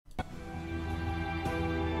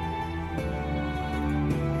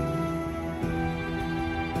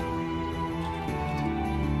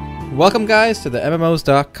Welcome, guys, to the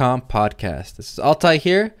MMOs.com podcast. This is Altai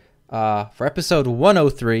here for episode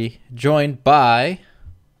 103, joined by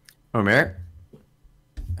Omer.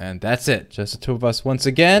 And that's it. Just the two of us once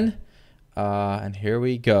again. And here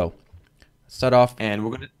we go. Start off. And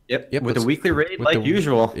we're going to, with the weekly raid like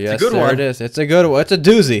usual. Yes, it's a good one. It is. It's a good one. It's a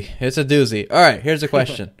doozy. It's a doozy. All right, here's a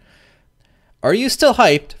question. Are you still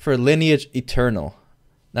hyped for Lineage Eternal?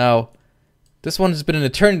 Now, this one has been an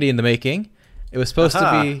eternity in the making. It was supposed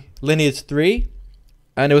to be Lineage 3,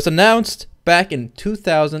 and it was announced back in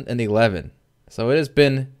 2011. So it has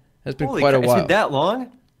been quite a while. It's been that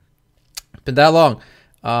long? Been that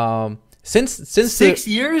long. Since 6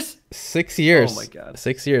 years? 6 years. Oh my god.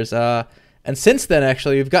 6 years. And since then,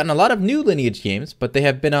 actually, we've gotten a lot of new Lineage games, but they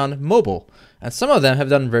have been on mobile, and some of them have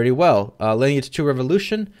done very well. Lineage 2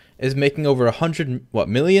 Revolution is making over 100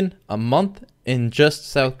 million a month in just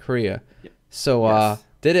South Korea. So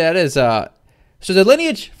that is so the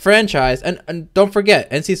Lineage franchise, and don't forget,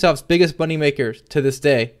 NCSoft's biggest moneymaker to this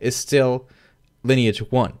day is still Lineage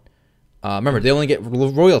 1. Remember, they only get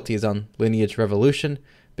royalties on Lineage Revolution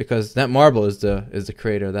because Netmarble is the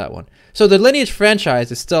creator of that one. So the Lineage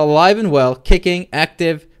franchise is still alive and well, kicking,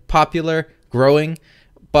 active, popular, growing.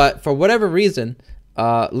 But for whatever reason,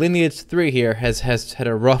 Lineage 3 here has had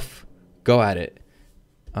a rough go at it.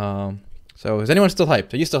 So is anyone still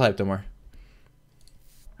hyped? Are you still hyped, Omar?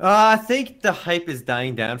 I think the hype is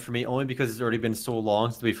dying down for me only because it's already been so long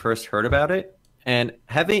since we first heard about it. And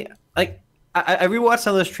having, I rewatched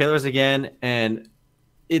some of those trailers again, and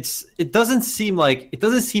it doesn't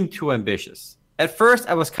seem too ambitious. At first,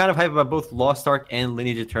 I was kind of hyped about both Lost Ark and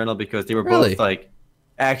Lineage Eternal because they were both like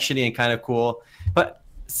actiony and kind of cool. But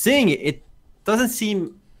seeing it doesn't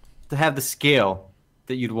seem to have the scale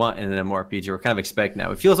that you'd want in an MMORPG or kind of expect now.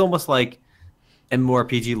 It feels almost like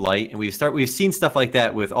MMORPG light, and we've seen stuff like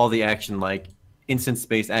that with all the action, like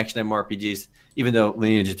instance-based action MMORPGs, even though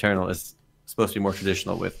Lineage Eternal is supposed to be more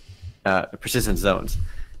traditional with persistent zones.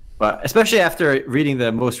 But especially after reading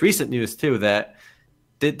the most recent news too, that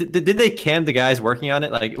did they can the guys working on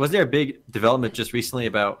it? Like, was there a big development just recently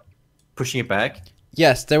about pushing it back?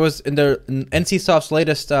 Yes, there was in NCSoft's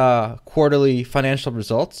latest quarterly financial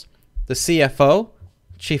results. The CFO,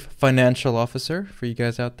 Chief Financial Officer, for you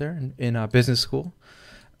guys out there in business school,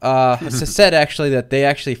 said actually that they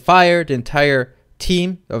actually fired the entire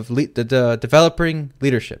team of the developer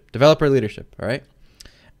leadership. All right,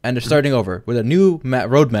 and they're starting over with a new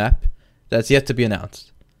roadmap that's yet to be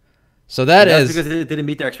announced. So that's because it didn't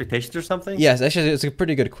meet their expectations or something. Yes, actually, it's a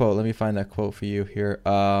pretty good quote. Let me find that quote for you here.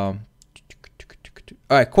 All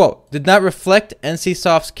right, quote: did not reflect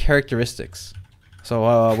NCSoft's characteristics.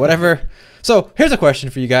 So whatever. So here's a question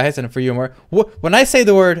for you guys and for you, Omar. When I say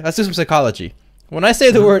the word, let's do some psychology. When I say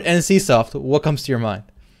the word NCSoft, what comes to your mind?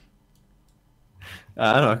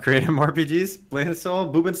 I don't know. Creative RPGs, Blade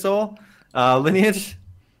Soul, Boobin Soul, Lineage.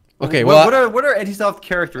 Okay, what are NCSoft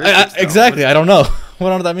characteristics? Exactly, I don't know. I don't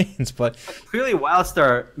know what that means, but clearly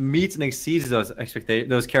WildStar meets and exceeds those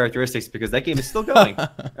characteristics because that game is still going. All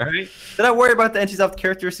right, so don't worry about the NCSoft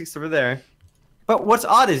characteristics over there. But what's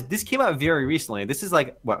odd is this came out very recently. This is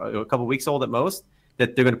like a couple weeks old at most.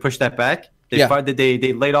 That they're going to push that back.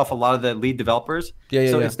 They laid off a lot of the lead developers.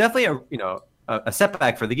 It's definitely a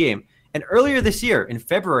setback for the game. And earlier this year, in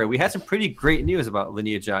February, we had some pretty great news about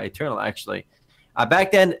Lineage Eternal. Actually,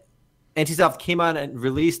 back then, NCSoft came out and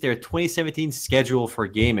released their 2017 schedule for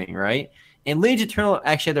gaming. Right, and Lineage Eternal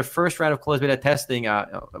actually had their first round of closed beta testing.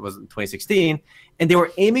 It was in 2016. And they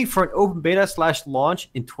were aiming for an open beta / launch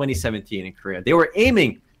in 2017 in Korea. They were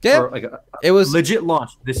aiming for like a legit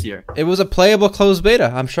launch this year. It was a playable closed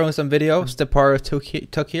beta. I'm showing some video. Stepara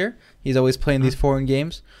took here. He's always playing these foreign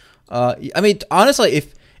games. I mean, honestly,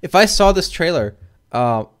 if I saw this trailer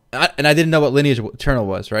and I didn't know what Lineage Eternal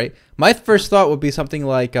was, right? My first thought would be something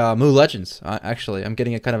like Moo Legends. Actually, I'm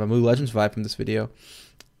getting a kind of a Moo Legends vibe from this video.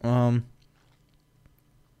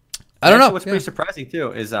 I don't know. What's pretty surprising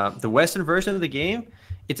too is the Western version of the game.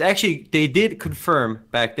 It's actually they did confirm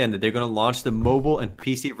back then that they're going to launch the mobile and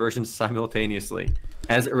PC versions simultaneously,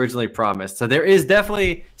 as originally promised. So there is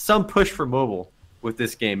definitely some push for mobile with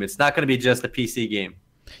this game. It's not going to be just a PC game.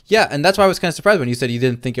 Yeah, and that's why I was kind of surprised when you said you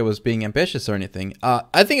didn't think it was being ambitious or anything.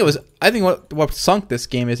 I think what sunk this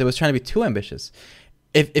game is it was trying to be too ambitious.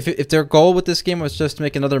 If their goal with this game was just to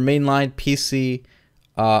make another mainline PC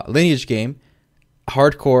Lineage game,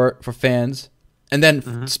 hardcore for fans, and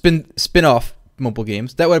then spin off mobile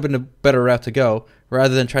games, that would have been a better route to go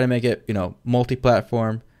rather than try to make it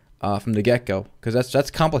multi-platform from the get-go, because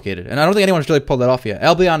that's complicated, and I don't think anyone's really pulled that off yet.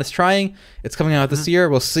 Albion is trying. It's coming out this year.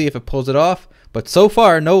 We'll see if it pulls it off, but so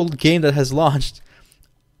far no game that has launched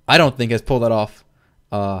I don't think has pulled that off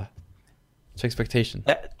to expectation.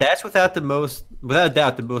 That's without a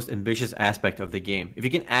doubt, the most ambitious aspect of the game. If you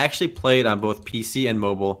can actually play it on both PC and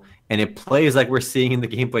mobile, and it plays like we're seeing in the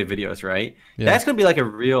gameplay videos, right? Yeah. That's going to be like a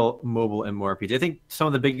real mobile MMORPG. I think some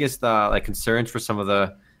of the biggest like concerns for some of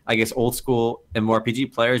the, I guess, old school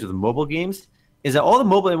MMORPG players with mobile games is that all the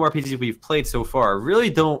mobile MMORPGs we've played so far really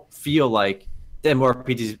don't feel like the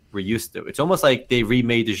MMORPGs we're used to. It's almost like they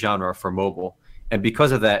remade the genre for mobile, and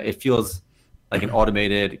because of that, it feels like an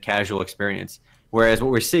automated, casual experience. Whereas what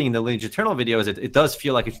we're seeing in the Lineage Eternal videos, it does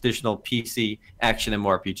feel like a traditional PC action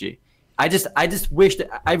MMORPG. I just wish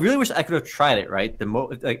that I really wish I could have tried it. Right,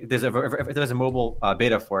 if there's a mobile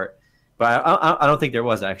beta for it, but I don't think there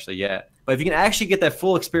was actually yet. But if you can actually get that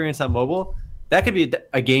full experience on mobile, that could be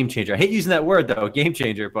a game changer. I hate using that word though, game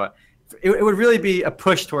changer, but it would really be a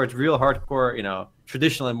push towards real hardcore,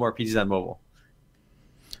 traditional MMORPGs on mobile.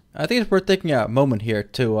 I think it's worth taking a moment here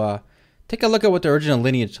to take a look at what the original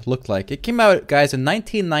Lineage looked like. It came out, guys, in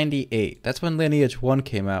 1998. That's when Lineage 1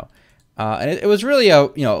 came out. And it was really a,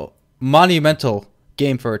 monumental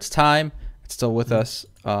game for its time. It's still with us.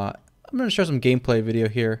 I'm going to show some gameplay video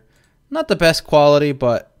here. Not the best quality,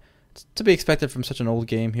 but it's to be expected from such an old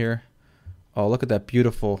game here. Oh, look at this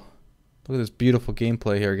beautiful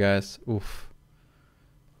gameplay here, guys. Oof.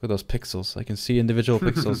 Look at those pixels. I can see individual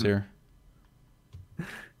pixels here.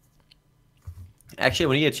 Actually,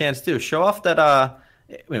 when you get a chance to show off that,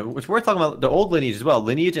 it's worth talking about the old Lineage as well.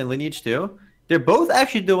 Lineage and Lineage 2. They're both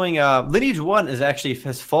actually doing. Lineage 1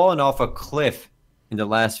 has fallen off a cliff in the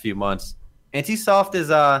last few months. NCSoft is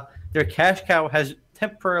their cash cow has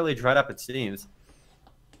temporarily dried up. It seems.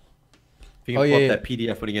 If you can pull up that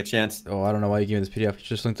PDF when you get a chance. Oh, I don't know why you gave me this PDF.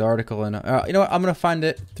 Just linked the article, and you know what? I'm gonna find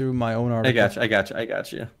it through my own article. I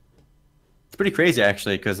got you. It's pretty crazy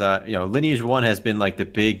actually, because Lineage 1 has been like the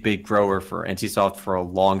big grower for NCSoft for a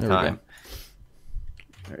long time.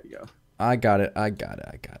 There you go. I got it.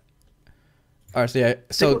 All right,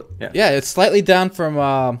 so it's slightly down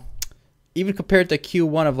from even compared to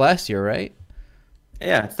Q1 of last year, right?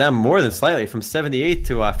 Yeah, it's down more than slightly, from 78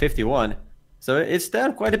 to 51. So it's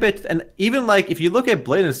down quite a bit. And even like if you look at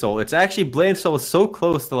Blade and Soul, it's actually Blade and Soul is so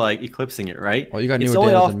close to like eclipsing it, right? Well, you got it's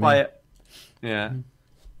only off by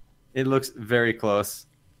it looks very close.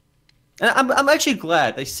 And I'm actually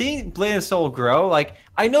glad. Like seeing Blade and Soul grow, like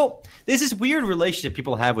I know there's this weird relationship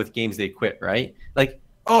people have with games they quit, right? Like,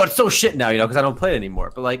 oh, it's so shit now, because I don't play it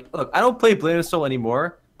anymore. But like, look, I don't play Blade and Soul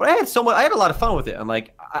anymore, but I had a lot of fun with it. And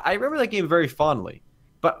like, I remember that game very fondly.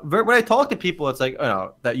 But when I talk to people, it's like,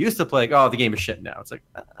 that used to play, like, oh, the game is shit now. It's like,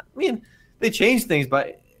 I mean, they changed things,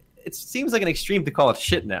 but it seems like an extreme to call it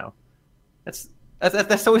shit now. That's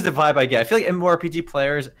always the vibe I get. I feel like MMORPG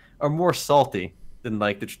players are more salty than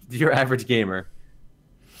like your average gamer.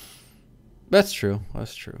 That's true.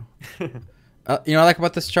 What I like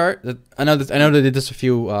about this chart? I know they did this a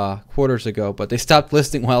few quarters ago, but they stopped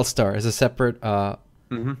listing WildStar as a separate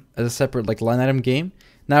like line item game.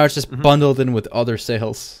 Now it's just bundled in with other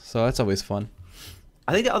sales, so that's always fun.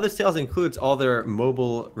 I think the other sales includes all their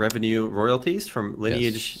mobile revenue royalties from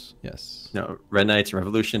Lineage, Red Knights and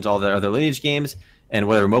Revolutions, all their other Lineage games, and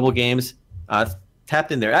whatever mobile games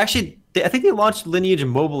tapped in there. Actually, I think they launched Lineage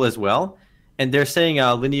mobile as well, and they're saying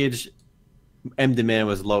Lineage M demand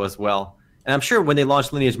was low as well. And I'm sure when they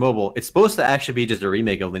launched Lineage mobile, it's supposed to actually be just a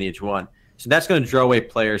remake of Lineage 1. So that's going to draw away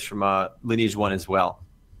players from Lineage 1 as well.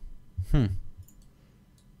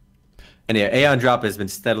 And yeah, Aeon Drop has been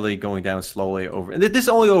steadily going down slowly over. And this is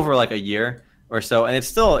only over like a year or so, and it's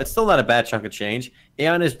still not a bad chunk of change.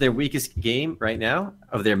 Aeon is their weakest game right now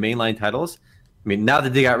of their mainline titles. I mean, now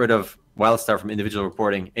that they got rid of WildStar from individual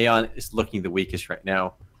reporting, Aeon is looking the weakest right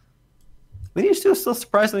now. Lineage 2 is still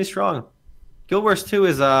surprisingly strong. Guild Wars 2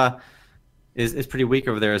 is pretty weak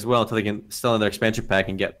over there as well until they can sell in their expansion pack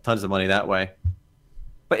and get tons of money that way.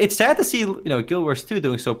 But it's sad to see Guild Wars 2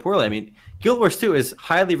 doing so poorly. I mean, Guild Wars 2 is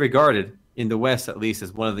highly regarded in the West, at least,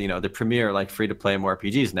 as one of the the premier like free to play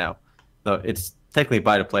MMORPGs now. Though it's technically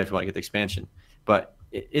buy to play if you want to get the expansion. But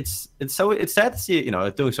it's sad to see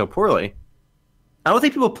it doing so poorly. I don't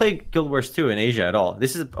think people play Guild Wars 2 in Asia at all.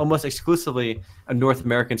 This is almost exclusively a North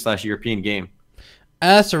American / European game.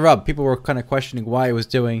 And that's the rub. People were kind of questioning why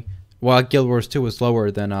Guild Wars 2 was lower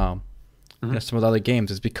than some of the other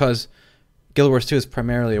games. Is because Guild Wars 2 is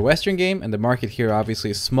primarily a Western game, and the market here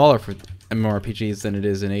obviously is smaller for MMORPGs than it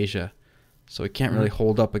is in Asia. So it can't really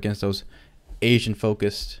hold up against those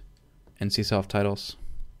Asian-focused NCSoft titles.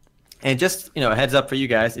 And just a heads up for you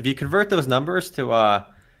guys, if you convert those numbers to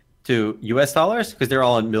US dollars, because they're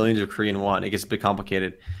all in millions of Korean won, it gets a bit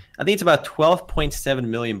complicated. I think it's about $12.7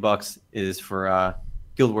 million is for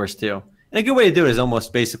Guild Wars 2. And a good way to do it is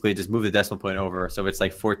almost basically just move the decimal point over, so it's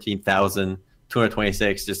like 14,000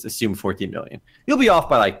 226, just assume 14 million. You'll be off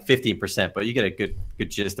by like 15%, but you get a good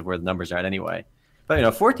gist of where the numbers are at anyway. But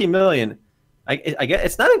 14 million, I get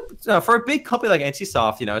it's not for a big company like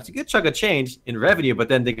NCSoft, it's a good chunk of change in revenue, but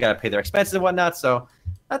then they got to pay their expenses and whatnot, so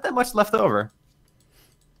not that much left over.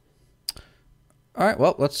 All right,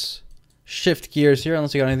 well, let's shift gears here,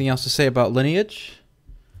 unless you got anything else to say about Lineage.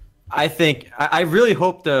 I really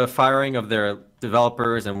hope the firing of their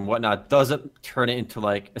developers and whatnot doesn't turn it into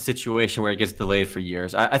like a situation where it gets delayed for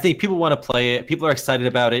years. I think people want to play it. People are excited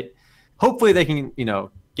about it. Hopefully they can,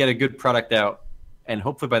 get a good product out, and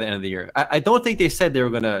hopefully by the end of the year. I don't think they said they were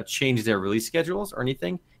going to change their release schedules or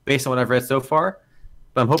anything based on what I've read so far,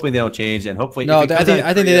 but I'm hoping they don't change, and hopefully. No, I think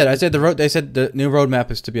they did. They said the new roadmap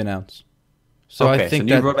is to be announced. So okay, I think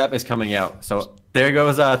new roadmap is coming out. So there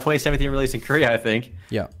goes 2017 release in Korea, I think.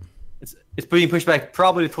 Yeah. It's being pushed back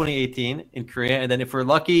probably to 2018 in Korea, and then if we're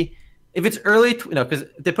lucky, if it's early, because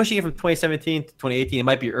they're pushing it from 2017 to 2018, it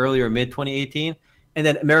might be early or mid 2018, and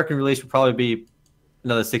then American release will probably be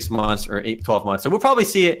another 6 months or 12 months. So we'll probably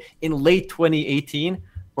see it in late 2018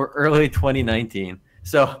 or early 2019.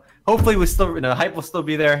 So hopefully we still, hype will still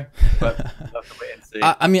be there, but we'll have to wait and see.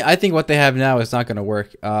 I mean, I think what they have now is not going to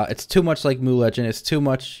work. It's too much like Mu Legend. It's too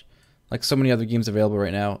much like so many other games available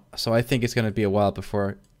right now. So I think it's going to be a while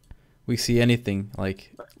before we see anything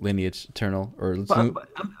like Lineage Eternal or.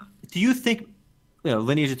 Do you think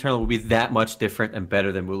Lineage Eternal will be that much different and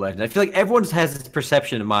better than Mu Legends? I feel like everyone has this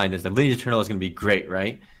perception in mind is that Lineage Eternal is going to be great,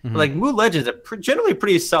 right? Mm-hmm. But like Mu Legends is generally a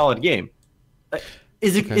pretty solid game.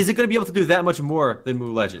 Is it going to be able to do that much more than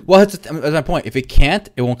Mu Legends? Well, that's my point. If it can't,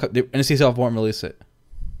 it won't. NCSoft won't release it.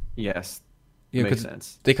 Yes, makes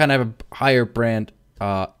sense. They kind of have a higher brand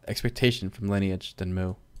expectation from Lineage than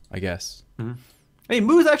Mu, I guess. Mm-hmm. I mean,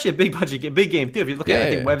 Mu is actually a big budget, big game too. If you look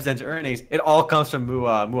at Webzen's earnings, it all comes from Mu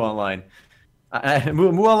Online.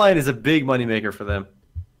 Mu Online is a big moneymaker for them.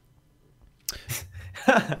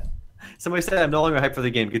 Somebody said I'm no longer hyped for the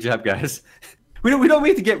game. Good job, guys. We don't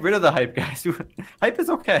need to get rid of the hype, guys. Hype is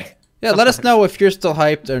okay. Yeah, let us know if you're still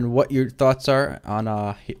hyped and what your thoughts are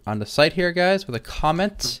on the site here, guys, with a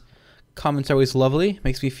comment. Comments are always lovely.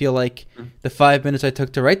 Makes me feel like the 5 minutes I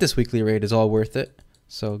took to write this weekly raid is all worth it.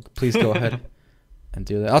 So please go ahead and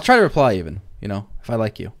do that. I'll try to reply even, if I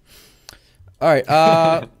like you. All right.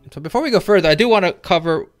 So before we go further, I do want to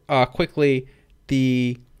cover quickly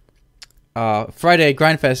the Friday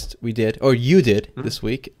Grindfest we did, or you did this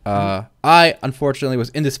week. I unfortunately was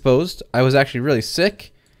indisposed. I was actually really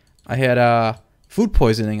sick. I had food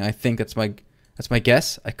poisoning. I think that's my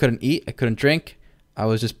guess. I couldn't eat. I couldn't drink. I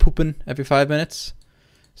was just pooping every 5 minutes.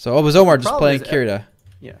 So it was Omar just playing Kirita.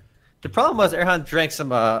 Yeah. The problem was Erhan drank some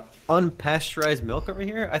unpasteurized milk over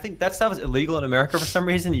here. I think that stuff is illegal in America for some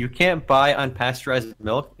reason. You can't buy unpasteurized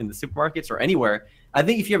milk in the supermarkets or anywhere. I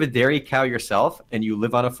think if you have a dairy cow yourself and you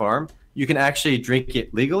live on a farm, you can actually drink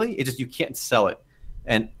it legally. It's just you can't sell it.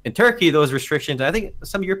 And in Turkey, those restrictions, I think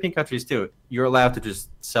some European countries too, you're allowed to just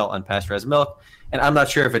sell unpasteurized milk. And I'm not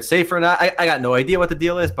sure if it's safe or not. I got no idea what the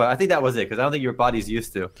deal is, but I think that was it because I don't think your body's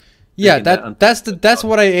used to. Yeah, that's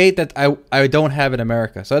what I ate that I don't have in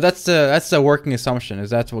America. So that's the working assumption is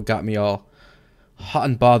that's what got me all hot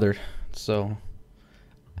and bothered. So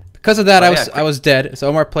because of that, I was dead. So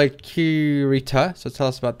Omar played Kirita. So tell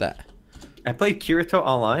us about that. I played Kirito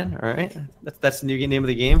Online. All right, that's the new name of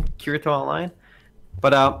the game, Kirito Online.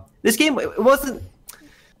 But this game, it wasn't.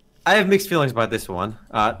 I have mixed feelings about this one.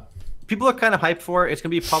 People are kind of hyped for it. It's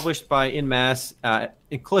going to be published by Inmass.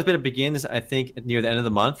 Closed beta begins, I think, near the end of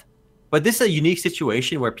the month. But this is a unique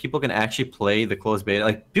situation where people can actually play the closed beta.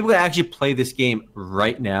 Like people can actually play this game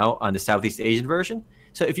right now on the Southeast Asian version.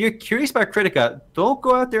 So if you're curious about Critica, don't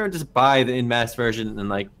go out there and just buy the Inmass version and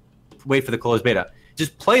like wait for the closed beta.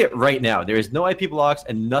 Just play it right now. There is no IP blocks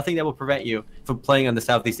and nothing that will prevent you from playing on the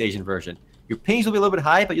Southeast Asian version. Your pings will be a little bit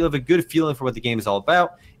high, but you'll have a good feeling for what the game is all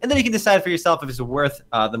about. And then you can decide for yourself if it's worth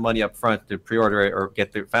the money up front to pre-order it or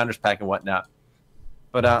get the Founders Pack and whatnot.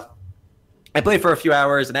 But I played for a few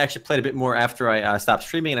hours and I actually played a bit more after I stopped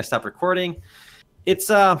streaming and I stopped recording. It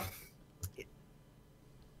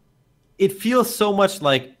feels so much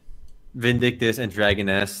like Vindictus and Dragon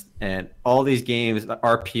Nest and all these games,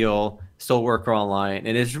 RPL, Soulworker Online.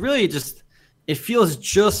 And it's really just, it feels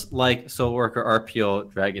just like Soulworker,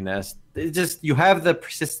 RPL, Dragon Nest. It just, you have the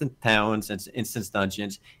persistent towns and instance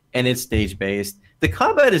dungeons and it's stage-based. The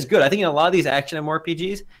combat is good. I think in a lot of these action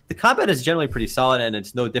MMORPGs, the combat is generally pretty solid and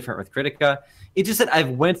it's no different with Critica. It's just that I've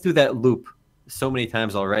went through that loop so many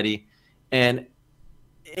times already. And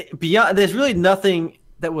beyond, there's really nothing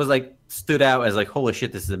that was like stood out as like, holy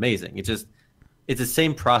shit, this is amazing. It's just, it's the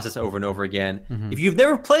same process over and over again. If you've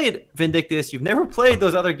never played Vindictus, you've never played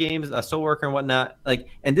those other games, Soul Worker and whatnot, like,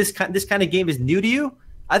 and this kind of game is new to you,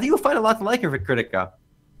 I think you'll find a lot to like in Critica.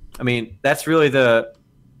 I mean, that's really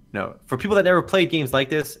for people that never played games like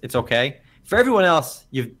this, it's okay. For everyone else,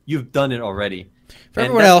 you've done it already. For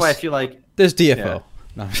everyone else, I feel like there's DFO.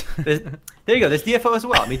 Yeah. There you go. There's DFO as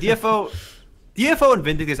well. I mean, DFO and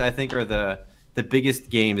Vindictus, I think, are the biggest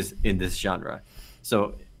games in this genre.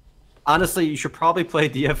 So honestly, you should probably play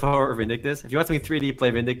DFO or Vindictus. If you want something 3D, play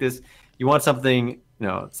Vindictus. You want something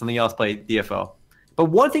else, play DFO. But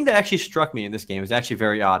one thing that actually struck me in this game is actually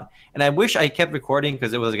very odd. And I wish I kept recording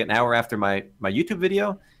because it was like an hour after my YouTube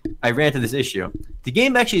video. I ran into this issue. The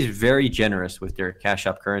game actually is very generous with their Cash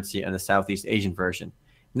App currency and the Southeast Asian version.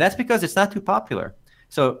 And that's because it's not too popular.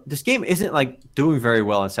 So this game isn't like doing very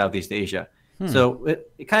well in Southeast Asia. So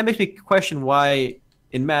it kind of makes me question why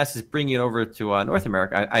Inmass is bringing it over to North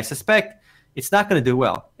America. I suspect it's not going to do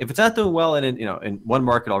well. If it's not doing well in one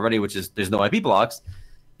market already, which is there's no IP blocks,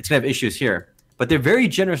 it's going to have issues here. But they're very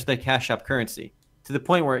generous with their Cash App currency to the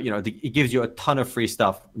point where it gives you a ton of free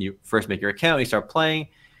stuff when you first make your account, you start playing.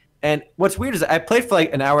 And what's weird is I played for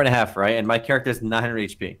like an hour and a half, right? And my character is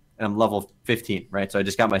 900 HP, and I'm level 15, right? So I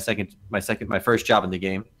just got my first job in the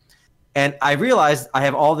game. And I realized I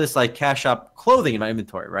have all this like Cash App clothing in my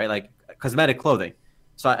inventory, right? Like cosmetic clothing.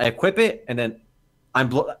 So I equip it, and then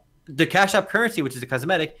the Cash App currency, which is a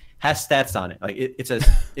cosmetic, has stats on it. Like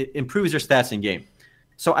it improves your stats in game.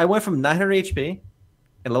 So I went from 900 HP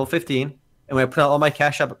and level 15, and when I put on all my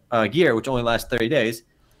Cash App gear, which only lasts 30 days,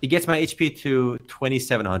 it gets my HP to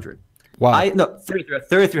 2,700. Wow.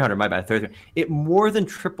 3,300. My bad. 33. It more than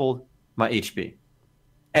tripled my HP,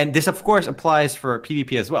 and this of course applies for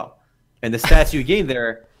PvP as well. And the stats you gain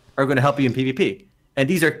there are going to help you in PvP. And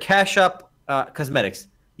these are Cash App cosmetics.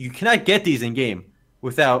 You cannot get these in game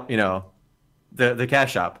without, the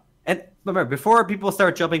Cash App. And remember, before people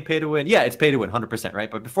start jumping pay to win, yeah, it's pay to win, 100%,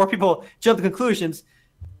 right? But before people jump to conclusions,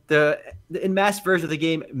 the Inmass version of the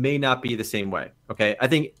game may not be the same way. Okay, I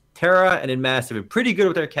think Terra and Inmass have been pretty good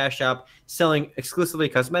with their Cash App, selling exclusively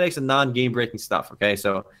cosmetics and non-game breaking stuff. Okay,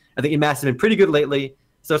 so I think Inmass has been pretty good lately.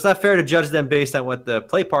 So it's not fair to judge them based on what the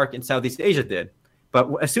Play Park in Southeast Asia did. But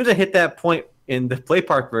as soon as I hit that point in the Play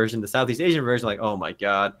Park version, the Southeast Asian version, like, oh my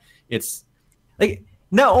God, it's like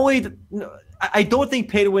not only I don't think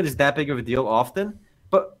pay to win is that big of a deal often,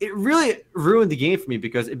 but it really ruined the game for me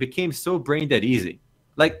because it became so brain dead easy.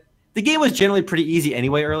 Like the game was generally pretty easy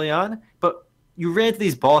anyway early on, but you ran to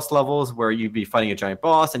these boss levels where you'd be fighting a giant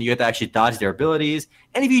boss and you had to actually dodge their abilities.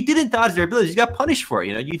 And if you didn't dodge their abilities, you got punished for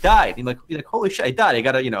it. You died. You're like, holy shit, I died. I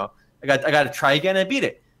gotta try again and beat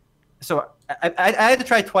it. So I had to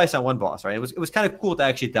try twice on one boss, right? It was kind of cool to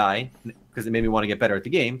actually die because it made me want to get better at the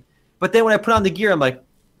game. But then when I put on the gear, I'm like,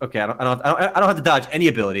 okay, I don't have to dodge any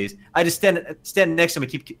abilities. I just stand next to him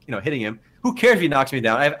and keep hitting him. Who cares if he knocks me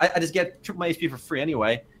down? I just get triple my HP for free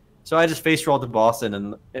anyway. So I just face rolled the boss,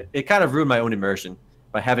 and it kind of ruined my own immersion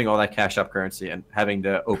by having all that Cash App currency and having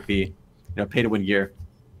the OP, pay to win gear.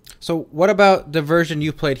 So what about the version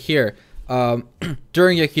you played here?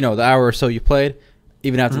 During the hour or so you played,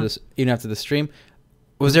 even after the stream,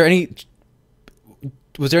 was there any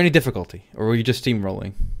difficulty, or were you just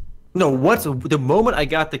steamrolling? No, the moment I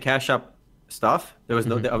got the Cash App stuff, there was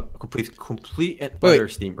no complete and utter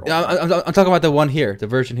steamroll. I'm talking about the one here, the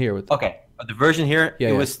version here with. Okay. The version here,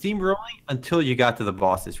 it was steamrolling until you got to the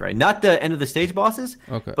bosses, right? Not the end of the stage bosses,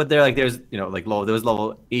 okay. But they're like there was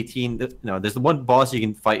level 18. There's the one boss you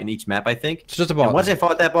can fight in each map, I think. It's just a boss. And once I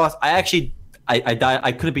fought that boss, I died.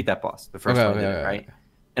 I couldn't beat that boss the first time I did it, right?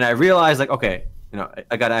 And I realized like, okay,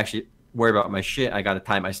 I got to actually worry about my shit. I got to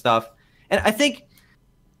time my stuff, and I think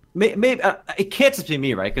maybe it can't just be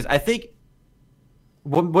me, right? Because I think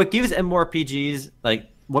what gives MMORPGs like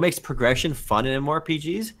what makes progression fun in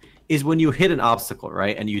MMORPGs is when you hit an obstacle,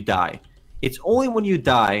 right, and you die. It's only when you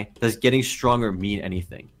die does getting stronger mean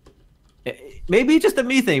anything. Maybe it's just a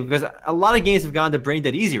me thing because a lot of games have gone the brain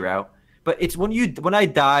dead easy route, but it's when I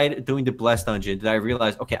died doing the Blessed Dungeon that I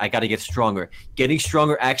realized, okay, I got to get stronger. Getting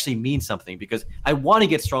stronger actually means something because I want to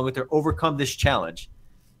get stronger to overcome this challenge.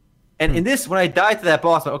 And in this, when I died to that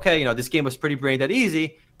boss, okay, this game was pretty brain dead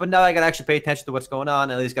easy, but now I got to actually pay attention to what's going on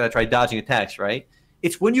and at least got to try dodging attacks, right?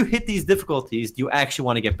 It's when you hit these difficulties, you actually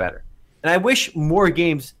want to get better. And I wish more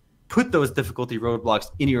games put those difficulty roadblocks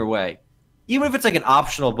in your way. Even if it's like an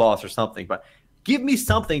optional boss or something. But give me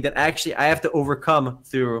something that actually I have to overcome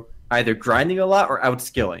through either grinding a lot or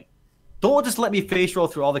outskilling. Don't just let me face roll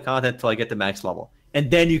through all the content until I get to max level. And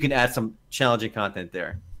then you can add some challenging content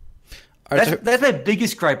there. That's my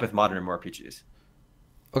biggest gripe with modern MMORPGs.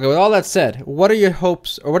 Okay, with all that said, what are your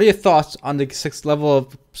hopes or what are your thoughts on the level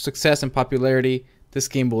of success and popularity this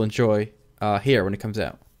game will enjoy here when it comes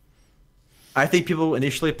out? I think people will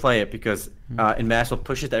initially play it because in mass will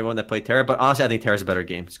push it to everyone that played Terra. But honestly, I think Terra's a better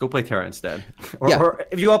game. Just go play Terra instead. Or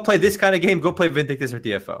if you want to play this kind of game, go play Vindictus or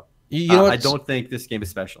DFO. You know I don't think this game is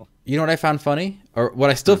special. You know what I found funny, or what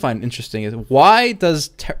I still find interesting is why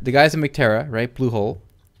does the guys that make Terra, right, Bluehole,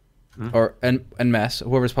 or and Mass,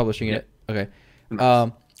 whoever's publishing it, okay,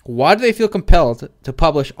 why do they feel compelled to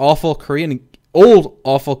publish awful Korean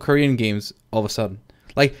games all of a sudden?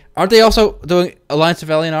 Like, aren't they also doing Alliance of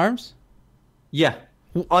Valiant Arms? Yeah,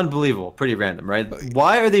 unbelievable, pretty random, right?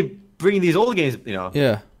 Why are they bringing these old games?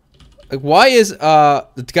 Yeah, like why is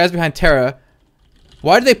the guys behind Terra?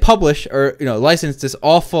 Why did they publish or license this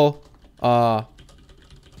awful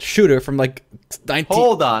shooter from like 19?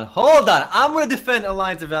 Hold on. I'm gonna defend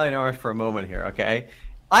Alliance of Valiant Arms for a moment here, okay?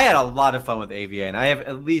 I had a lot of fun with AVA, and I have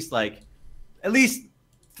at least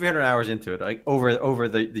 300 hours into it, like over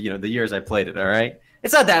the years I played it. All right,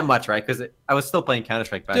 it's not that much, right? Because I was still playing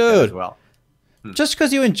Counter-Strike back then as well. Just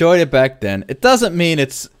because you enjoyed it back then, it doesn't mean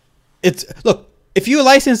it's. Look, if you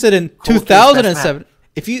licensed it in 2007,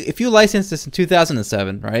 if you licensed this in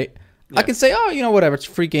 2007, right? Yeah. I can say, whatever, it's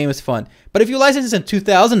a free game, it's fun. But if you license this in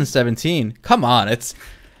 2017, come on, this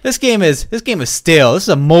game is stale. This is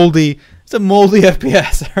a moldy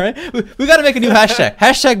FPS. All right, we got to make a new hashtag.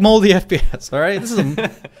 Hashtag moldy FPS. All right,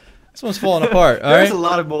 this one's falling apart. All There's a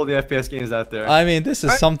lot of moldy FPS games out there. I mean, this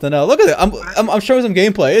is something else. Look at it. I'm showing some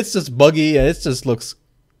gameplay. It's just buggy and it just looks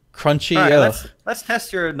crunchy. All right, let's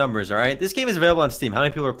test your numbers. All right, this game is available on Steam. How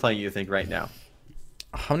many people are playing? You think right now?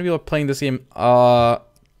 How many people are playing this game?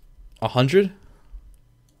 100.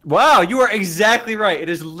 Wow, you are exactly right. It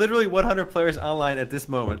is literally 100 players online at this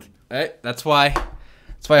moment. Hey, that's why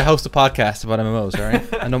I host a podcast about MMOs. All right,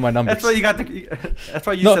 I know my numbers. That's why you got That's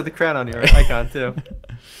why you set the crown on your icon too.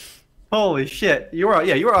 Holy shit, you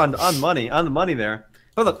were on the money there.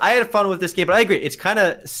 But look, I had fun with this game, but I agree, it's kind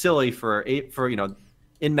of silly for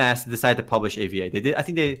in mass to decide to publish AVA. I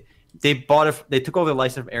think they bought it. They took over the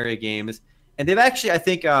license from Area Games, and they've actually, I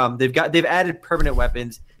think, they've added permanent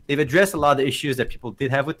weapons. They've addressed a lot of the issues that people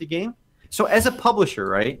did have with the game. So as a publisher,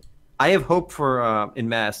 right, I have hope for in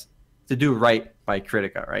mass to do right by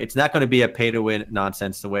Kritika, right? It's not going to be a pay-to-win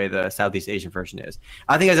nonsense the way the Southeast Asian version is.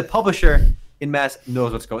 I think as a publisher, in mass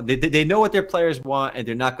knows what's going. They know what their players want, and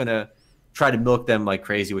they're not going to try to milk them like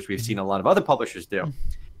crazy, which we've seen a lot of other publishers do.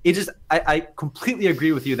 It just, I completely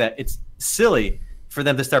agree with you that it's silly for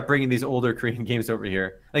them to start bringing these older Korean games over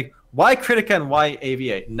here. Like, why Kritika and why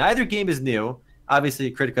AVA? Neither game is new.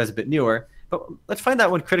 Obviously, Kritika is a bit newer, but let's find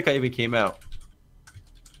out when Kritika even came out.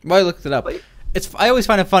 Well, I looked it up. I always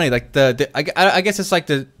find it funny, like I guess it's like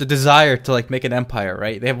the desire to like make an empire,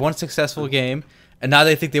 right? They have one successful game, and now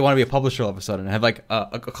they think they want to be a publisher all of a sudden and have like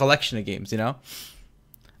a collection of games, you know.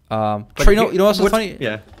 What's funny?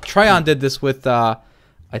 Yeah, Tryon did this with I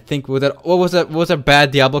think with that. What was a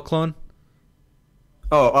bad Diablo clone?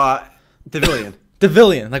 Oh, Devilian.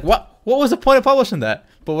 Devilian. Like what was the point of publishing that?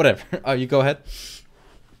 But whatever. You go ahead.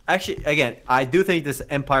 Actually, again, I do think this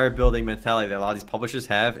empire building mentality that a lot of these publishers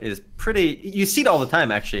have is pretty. You see it all the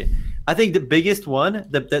time, actually. I think the biggest one,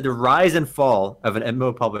 the rise and fall of an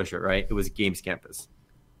MMO publisher, right? It was Games Campus.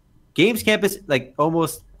 Games Campus, like,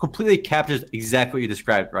 almost completely captures exactly what you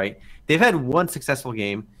described, right? They've had one successful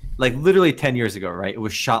game, like, literally 10 years ago, right? It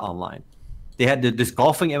was Shot Online. They had this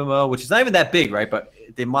golfing MMO, which is not even that big, right? But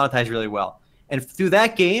they monetized really well. And through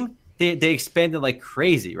that game, they expanded like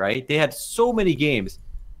crazy, right? They had so many games.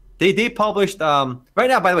 They published, right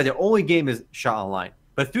now, by the way, their only game is Shot Online.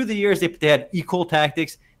 But through the years, they had Equal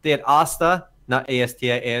Tactics. They had Asta, not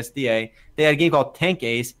ASTA, ASDA. They had a game called Tank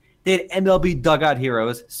Ace. They had MLB Dugout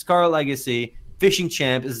Heroes, Scar Legacy, Fishing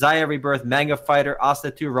Champ, Xayah Rebirth, Manga Fighter,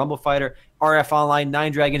 Asta 2, Rumble Fighter, RF Online,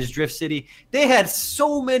 Nine Dragons, Drift City. They had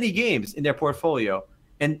so many games in their portfolio.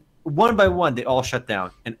 And one by one, they all shut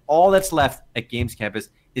down. And all that's left at Games Campus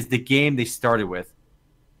is the game they started with.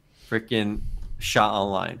 Freaking Shot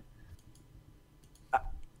Online.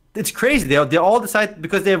 It's crazy. They all decide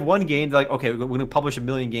because they have one game. They're like, okay, we're going to publish 1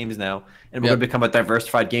 million games now, and we're going to become a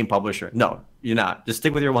diversified game publisher. No, you're not. Just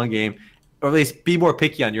stick with your one game, or at least be more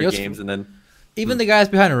picky on your games. And then even the guys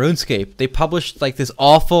behind RuneScape, they published like this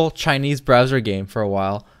awful Chinese browser game for a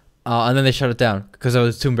while, and then they shut it down because it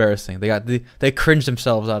was too embarrassing. They cringed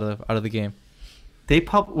themselves out of the game. You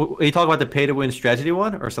talk about the pay-to-win strategy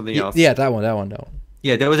one or something else? Yeah, that one.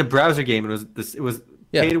 Yeah, there was a browser game. It was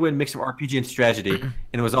pay-to-win mix of RPG and strategy, and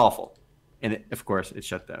it was awful. And of course, it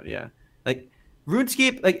shut down. Yeah, like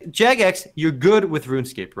RuneScape, like Jagex, you're good with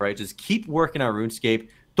RuneScape, right? Just keep working on RuneScape.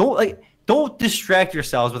 Don't don't distract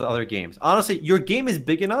yourselves with other games. Honestly, your game is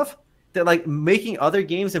big enough that like making other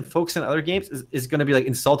games and focusing on other games is going to be like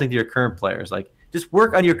insulting to your current players. Like just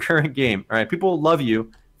work on your current game. All right, people will love you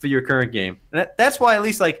for your current game, and that's why at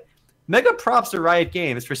least like mega props to Riot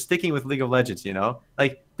Games for sticking with League of Legends. You know,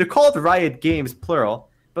 like they're called Riot Games plural,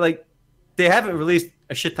 but like they haven't released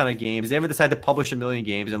a shit ton of games. They haven't decided to publish a million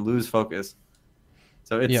games and lose focus.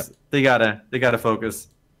 So it's they gotta focus.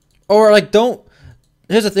 Or like don't.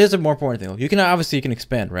 Here's a more important thing. You can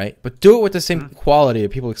expand, right? But do it with the same quality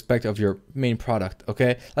that people expect of your main product.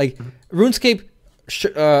 Okay, like RuneScape,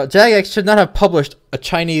 Jagex should not have published a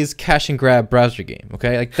Chinese cash and grab browser game.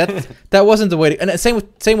 Okay, like that wasn't the way to. And same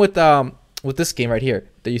with this game right here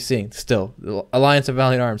that you're seeing still, the Alliance of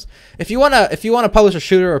Valiant Arms. If you wanna publish a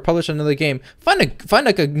shooter or publish another game, find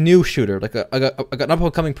like a new shooter, like an up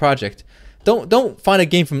and coming project. Don't find a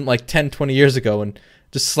game from like 10, 20 years ago and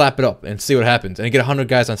just slap it up and see what happens, and get 100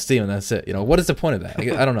 guys on Steam, and that's it. You know, what is the point of that?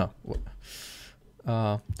 I don't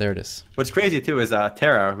know. There it is. What's crazy too is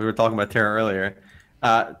Terra. We were talking about Terra earlier.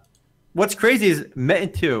 What's crazy is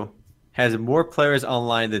Metin 2 has more players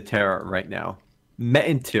online than Terra right now.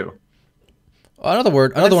 Metin 2. Another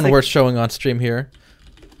one worth showing on stream here.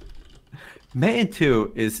 Metin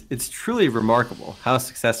 2 it's truly remarkable how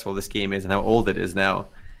successful this game is and how old it is now.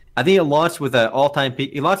 I think it launched with an all-time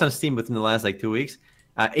peak. It launched on Steam within the last like 2 weeks.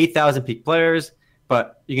 8,000 peak players,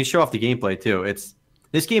 but you can show off the gameplay too.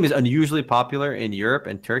 This game is unusually popular in Europe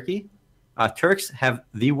and Turkey. Turks have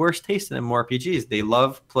the worst taste in MMORPGs. They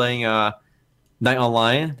love playing Night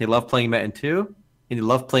Online. They love playing Metin 2, and they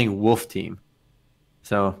love playing Wolf Team.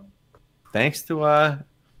 So, thanks to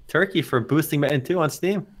Turkey for boosting Metin 2 on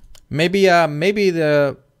Steam. Maybe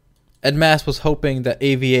the Edmas was hoping that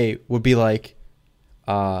AVA would be like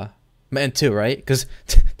Metin 2, right? Because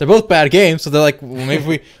they're both bad games, so they're like, well,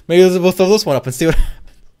 maybe we'll throw this one up and see what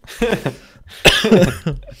happens.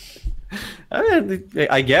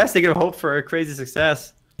 I guess they can hope for a crazy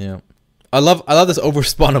success. Yeah, I love this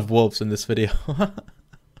overspawn of wolves in this video.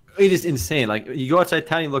 It is insane. Like you go outside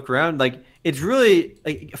town, you look around, like it's really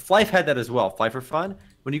like Flife had that as well. Flife for fun.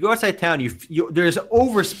 When you go outside town, there's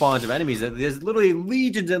overspawns of enemies. There's literally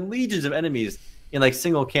legions and legions of enemies in like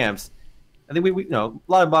single camps. I think we a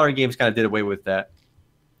lot of modern games kind of did away with that.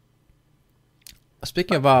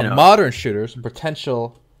 Speaking of modern shooters,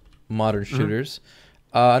 potential modern shooters,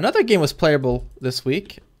 another game was playable this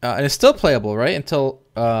week, and it's still playable, right? Until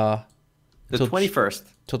the 21st.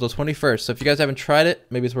 Till the 21st. So if you guys haven't tried it,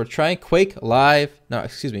 maybe it's worth trying. Quake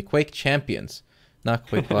Champions, not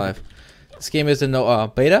Quake Live. This game is in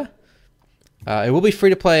the beta. It will be free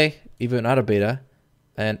to play, even out of beta.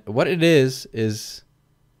 And what it is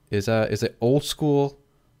an old school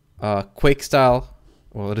Quake style,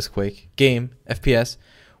 well, it is Quake game FPS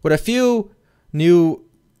with a few new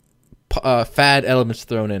fad elements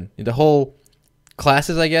thrown in. The whole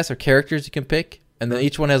classes, I guess, or characters you can pick, and then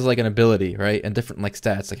each one has like an ability, right, and different like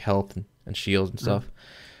stats, like health and shields and stuff.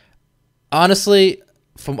 Honestly,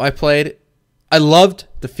 from what I played, I loved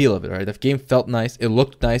the feel of it. Right, the game felt nice. It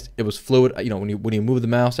looked nice. It was fluid. You know, when you move the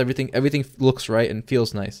mouse, everything looks right and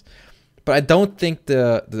feels nice. But I don't think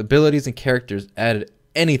the abilities and characters added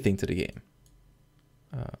anything to the game.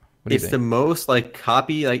 It's the most like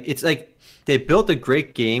copy. Like it's like they built a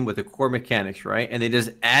great game with the core mechanics, right? And they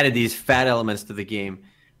just added these fat elements to the game,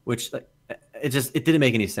 which like it didn't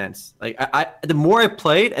make any sense. Like the more I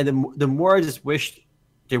played, and the more I just wished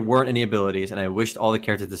there weren't any abilities, and I wished all the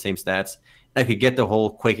characters had the same stats. And I could get the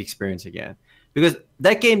whole Quake experience again, because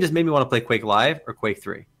that game just made me want to play Quake Live or Quake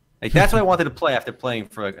 3. Like that's what I wanted to play after playing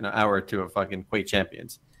for like an hour or two of fucking Quake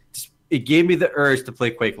Champions. It gave me the urge to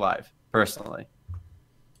play Quake Live, personally.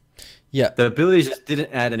 Yeah. The abilities just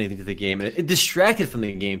didn't add anything to the game, and it distracted from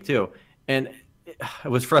the game too, and it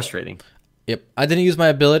was frustrating. Yep, I didn't use my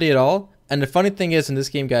ability at all. And the funny thing is, in this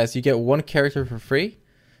game, guys, you get one character for free,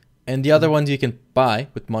 and the other ones you can buy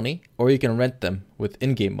with money, or you can rent them with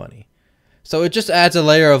in-game money. So it just adds a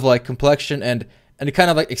layer of like complexion and kind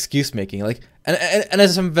of like excuse making, like and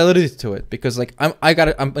there's some validity to it, because like I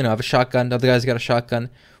have a shotgun. The other guy's got a shotgun,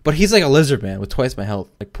 but he's like a lizard man with twice my health,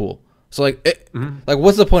 like pool. So like like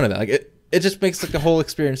what's the point of that? Like it just makes like the whole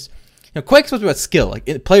experience. You know, Quake's supposed to be about skill,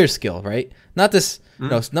 like player skill, right? Not this,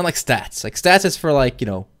 it's not like stats. Like stats is for like I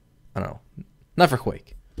don't know, not for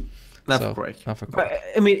Quake. Not for Quake. Not for Quake. But,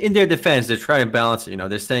 I mean, in their defense, they're trying to balance it.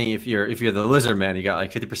 They're saying if you're the lizard man, you got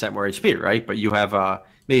like 50% more HP, right? But you have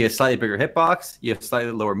maybe a slightly bigger hitbox, you have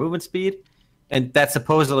slightly lower movement speed, and that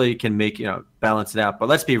supposedly can make balance it out. But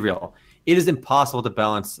let's be real, it is impossible to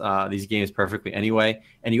balance these games perfectly anyway.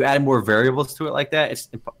 And you add more variables to it like that,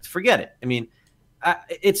 forget it. I mean,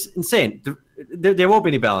 it's insane. there won't be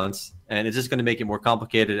any balance, and it's just going to make it more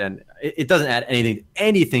complicated, and it doesn't add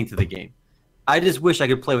anything to the game. I just wish I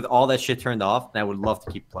could play with all that shit turned off, and I would love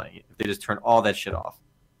to keep playing it if they just turn all that shit off.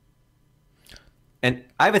 And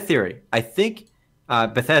I have a theory. I think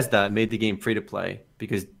Bethesda made the game free to play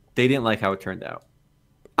because they didn't like how it turned out.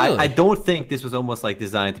 Really? I don't think this was almost like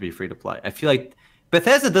designed to be free to play. I feel like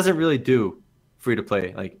Bethesda doesn't really do free to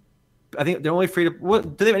play. Like, I think they're only free to.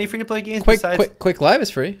 What do they have any free to play games besides? Quake Live is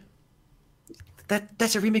free.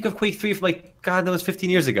 That's a remake of Quake 3 from like God knows 15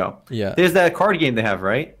 years ago. Yeah. There's that card game they have,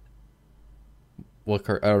 right? What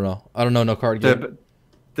card? I don't know. I don't know no card game.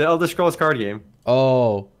 The Elder Scrolls card game.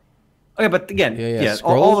 Oh. Okay, but again, Yeah.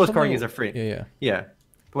 all those card games are free. Yeah.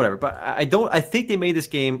 Whatever. But I think they made this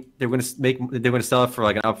game. They're going to sell it for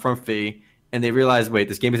like an upfront fee, and they realized, wait,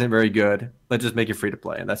 this game isn't very good. Let's just make it free to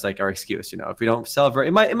play, and that's like our excuse. If we don't sell it,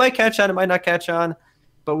 it might catch on, it might not catch on,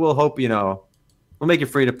 but we'll hope we'll make it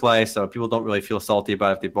free to play, so people don't really feel salty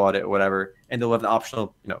about it if they bought it or whatever, and they'll have an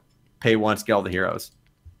optional, pay once, get all the heroes.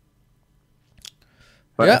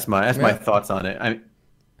 But that's my thoughts on it.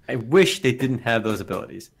 I wish they didn't have those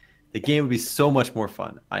abilities. The game would be so much more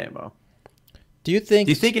fun. IMO. Do you think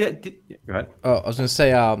it? Go ahead. Oh, I was gonna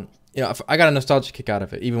say, I got a nostalgia kick out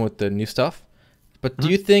of it, even with the new stuff. But do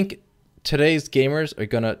you think today's gamers are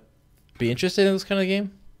gonna be interested in this kind of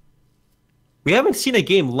game? We haven't seen a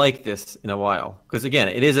game like this in a while, because again,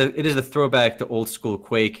 it is a throwback to old school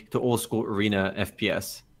Quake, to old school arena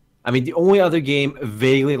FPS. I mean, the only other game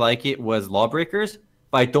vaguely like it was Lawbreakers,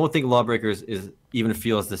 but I don't think Lawbreakers even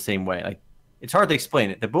feels the same way. Like, it's hard to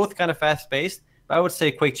explain it. They're both kind of fast paced, but I would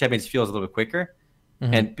say Quake Champions feels a little bit quicker.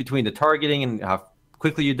 Mm-hmm. And between the targeting and how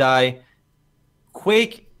quickly you die,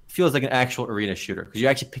 Quake feels like an actual arena shooter because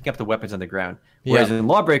you're actually picking up the weapons on the ground. Whereas in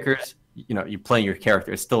Lawbreakers, you're playing your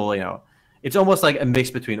character. It's still, it's almost like a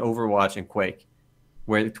mix between Overwatch and Quake,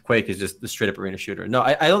 where Quake is just the straight up arena shooter. No,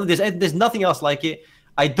 I don't. There's nothing else like it.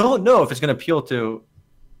 I don't know if it's going to appeal to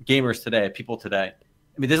gamers today, people today.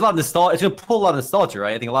 I mean, there's a lot of nostalgia. It's going to pull a lot of nostalgia,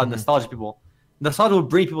 right? I think a lot of nostalgia will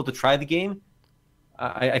bring people to try the game.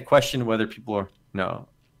 I question whether people are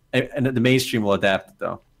and the mainstream will adapt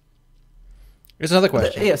though. Here's another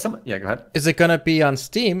question. Go ahead. Is it going to be on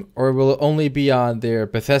Steam or will it only be on their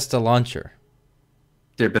Bethesda launcher?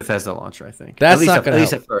 Their Bethesda launcher, I think. That's not going to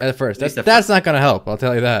help. At first. That's not going to help. I'll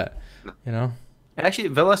tell you that. Actually,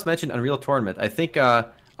 Velas mentioned Unreal Tournament. I think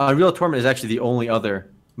Unreal Tournament is actually the only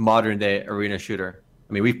other modern day arena shooter.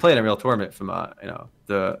 I mean, we've played Unreal Tournament from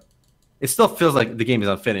it still feels like the game is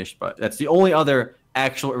unfinished, but that's the only other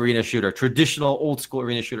actual arena shooter, traditional old school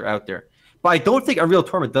arena shooter out there. But I don't think Unreal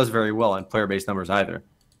Tournament does very well on player base numbers either.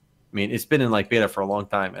 I mean, it's been in beta for a long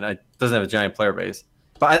time, and it doesn't have a giant player base.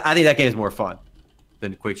 But I think that game is more fun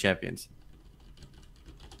than Quake Champions.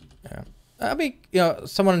 Yeah, I mean,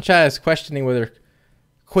 someone in chat is questioning whether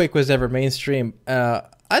Quake was ever mainstream.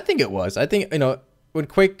 I think it was. I think when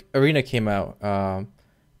Quake Arena came out,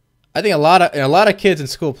 I think a lot of kids in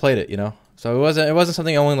school played it. So it wasn't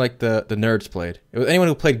something only like the nerds played. It was anyone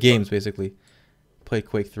who played games basically played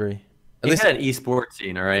Quake 3. At least had an esports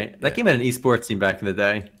scene, all right. That game had an esports scene back in the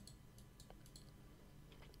day.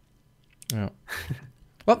 Yeah.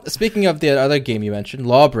 Well, speaking of the other game you mentioned,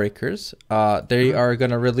 Lawbreakers, they are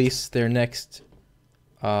going to release their next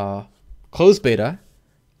closed beta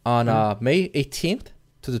on May 18th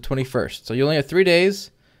to the 21st. So you only have 3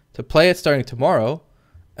 days to play it starting tomorrow.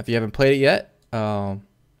 If you haven't played it yet, kind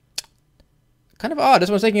of odd. This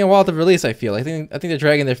one's taking a while to release, I feel. I think they're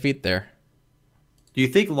dragging their feet there. Do you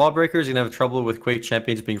think Lawbreakers are going to have trouble with Quake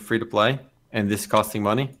Champions being free to play and this costing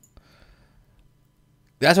money?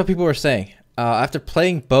 That's what people were saying. After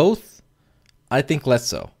playing both, I think less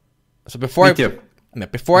so. So before I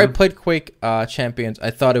played Quake Champions,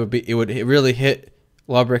 I thought it would really hit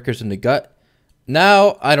Lawbreakers in the gut.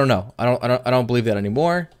 Now I don't know. I don't believe that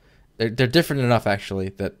anymore. They're different enough actually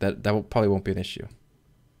that probably won't be an issue.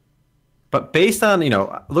 But based on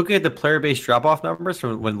looking at the player base drop off numbers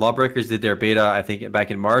from when Lawbreakers did their beta, I think back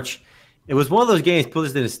in March, it was one of those games people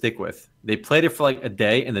just didn't stick with. They played it for a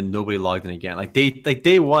day and then nobody logged in again.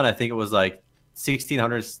 Day one, I think it was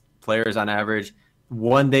 1,600 players on average.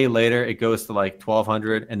 1 day later, it goes to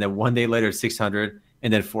 1,200, and then 1 day later, 600,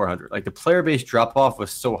 and then 400. The player base drop off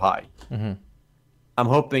was so high. Mm-hmm. I'm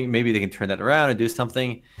hoping maybe they can turn that around and do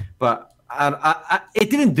something, but it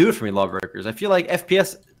didn't do it for me. Lawbreakers. I feel like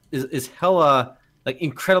FPS is hella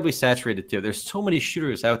incredibly saturated too. There's so many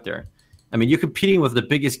shooters out there. I mean, you're competing with the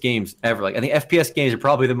biggest games ever. I think FPS games are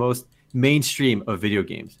probably the most mainstream of video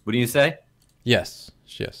games. Wouldn't you say? Yes.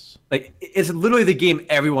 It's literally the game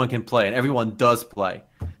everyone can play and everyone does play.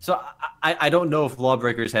 So I don't know if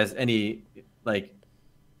Lawbreakers has any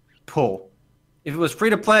pull If it was free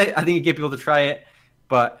to play, I think you'd get people to try it.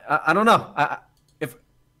 But I don't know. If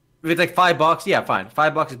it's like $5, yeah, fine.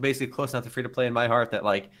 $5 is basically close enough to free to play in my heart that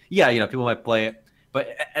like, yeah, people might play it.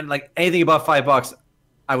 But and like anything above $5,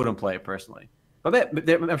 I wouldn't play it personally. But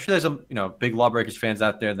I'm sure there's some big Lawbreakers fans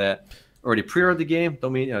out there that already pre-ordered the game.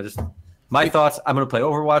 Don't mean just my thoughts. I'm gonna play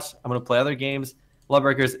Overwatch. I'm gonna play other games.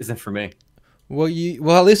 Lawbreakers isn't for me. Well, you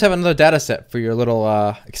will at least have another data set for your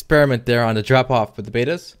little experiment there on the drop off with the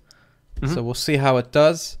betas. Mm-hmm. So we'll see how it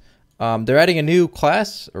does. They're adding a new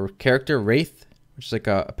class or character, Wraith, which is like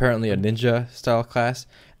apparently a ninja style class.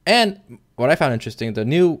 And what I found interesting, the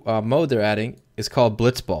new mode they're adding is called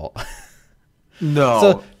Blitzball.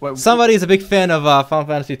 No. So somebody's a big fan of Final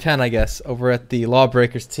Fantasy X, I guess, over at the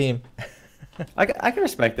Lawbreakers team. I can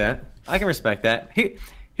respect that. I can respect that.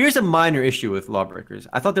 Here's a minor issue with Lawbreakers.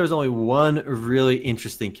 I thought there was only one really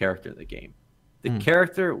interesting character in the game. The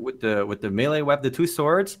character with the melee weapon, the two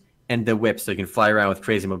swords, and the whip, so you can fly around with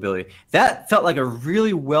crazy mobility. That felt like a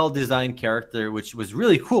really well-designed character, which was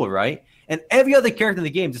really cool, right? And every other character in the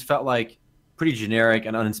game just felt like pretty generic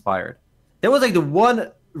and uninspired. That was like the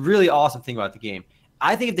one really awesome thing about the game.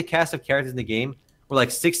 I think if the cast of characters in the game were like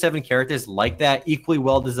 6-7 characters like that, equally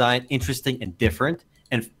well-designed, interesting, and different,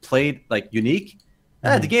 and played like unique,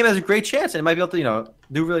 the game has a great chance, and it might be able to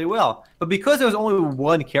do really well. But because there was only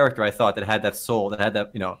one character, I thought that had that soul, that had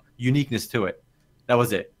that uniqueness to it, that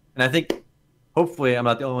was it. And I think, hopefully, I'm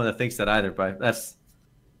not the only one that thinks that either. But that's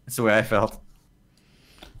the way I felt.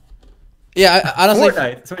 Yeah, honestly,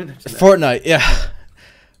 Fortnite, yeah.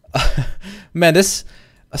 Man,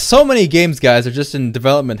 so many games, guys, are just in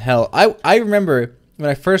development hell. I remember when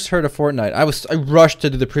I first heard of Fortnite, I rushed to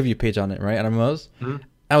do the preview page on it, right, on MMOs. Mm-hmm.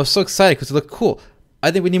 I was so excited because it looked cool.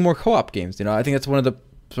 I think we need more co-op games. I think that's one of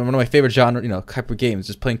my favorite genre, type of games,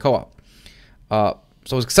 just playing co-op. So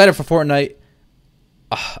I was excited for Fortnite.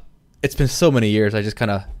 It's been so many years. I just kind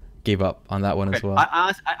of gave up on that one as well.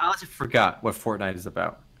 I honestly forgot what Fortnite is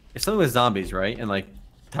about. It's something with zombies, right? And like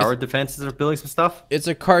tower defenses or building some stuff. It's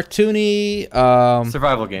a cartoony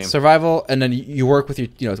survival game. Survival, and then you work with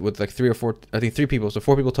with like 3 or 4. I think 3 people, so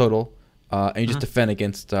 4 people total, and you just defend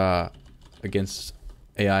against AI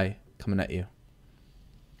coming at you.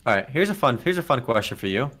 All right, here's a fun question for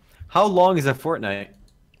you. How long is a Fortnite?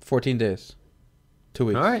 14 days, 2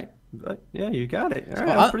 weeks. All right. Yeah, you got it. All right,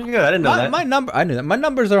 that's pretty good. I didn't know that. I knew that. My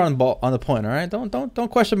numbers are on the point. All right, don't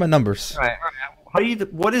question my numbers. All right.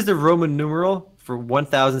 What is the Roman numeral for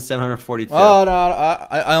 1,742? Oh no,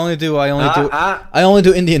 I only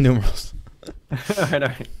do Indian numerals. all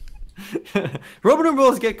right. Roman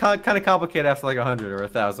numerals get kind of complicated after like 100 or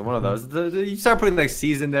 1,000. One of those. You start putting like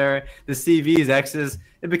C's in there, the CVs, X's.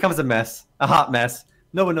 It becomes a mess, a hot mess.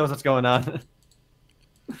 No one knows what's going on.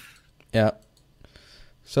 Yeah.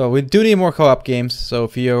 So we do need more co-op games. So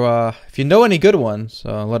if you know any good ones,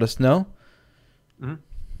 let us know. Mm-hmm.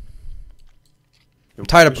 I'm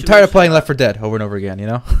tired of playing Left 4 Dead over and over again.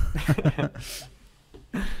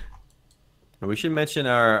 We should mention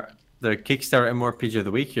the Kickstarter MMORPG of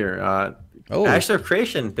the week here. Ashlar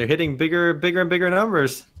Creation. They're hitting bigger and bigger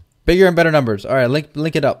numbers. Bigger and better numbers. All right,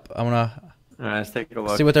 link it up. I wanna. All right, let's take a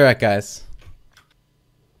look. See what they're at, guys.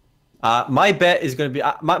 My bet is going to be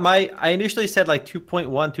I initially said like 2.1,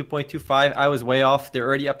 2.25. I was way off. They're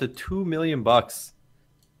already up to $2 million.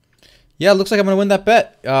 Yeah, it looks like I'm going to win that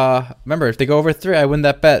bet. Remember, if they go over 3, I win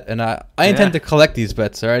that bet, and I intend to collect these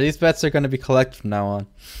bets. All right, these bets are going to be collected from now on.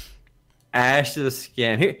 Ash to the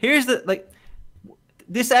scan. Here's the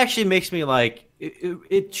this actually makes me like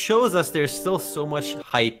it shows us there's still so much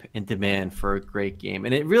hype and demand for a great game,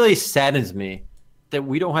 and it really saddens me that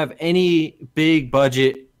we don't have any big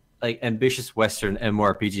budget like ambitious Western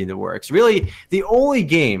MMORPG in the works. Really, the only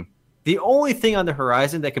thing on the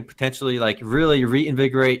horizon that could potentially like really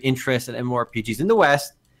reinvigorate interest in MMORPGs in the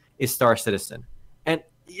West is Star Citizen. And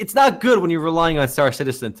it's not good when you're relying on Star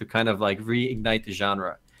Citizen to kind of like reignite the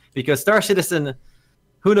genre, because Star Citizen,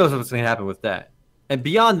 who knows what's going to happen with that? And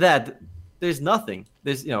beyond that, there's nothing.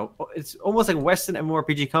 There's it's almost like Western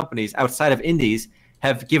MMORPG companies outside of indies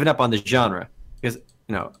have given up on the genre because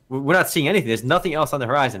we're not seeing anything. There's nothing else on the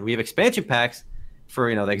horizon. We have expansion packs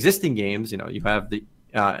for the existing games. You have the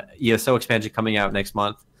ESO expansion coming out next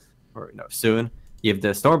month, or soon. You have the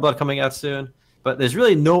Stormblood coming out soon. But there's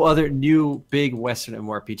really no other new big Western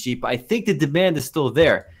MMORPG. But I think the demand is still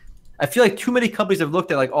there. I feel like too many companies have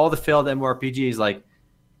looked at like all the failed MMORPGs. Like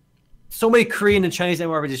so many Korean and Chinese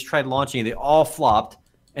MMORPGs tried launching, and they all flopped.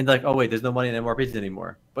 And like, oh wait, there's no money in MMORPGs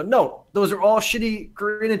anymore. But no, those are all shitty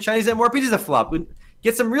Korean and Chinese MMORPGs that flopped.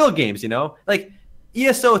 Get some real games, Like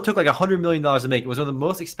ESO took like $100 million to make. It was one of the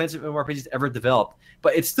most expensive MMORPGs ever developed,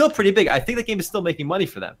 but it's still pretty big. I think the game is still making money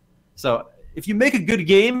for them. So if you make a good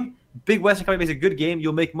game, big Western company makes a good game,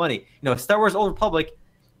 you'll make money. Star Wars Old Republic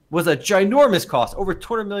was a ginormous cost, over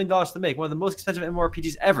 $200 million to make, one of the most expensive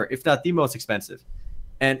MMORPGs ever, if not the most expensive.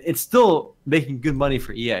 And it's still making good money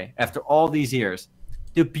for EA after all these years.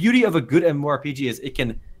 The beauty of a good MMORPG is it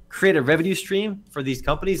can create a revenue stream for these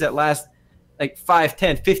companies that last like 5,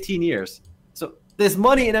 10, 15 years. So there's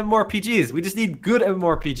money in MMORPGs. We just need good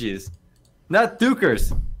MMORPGs, not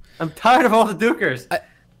dukers. I'm tired of all the dukers.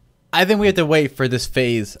 I think we have to wait for this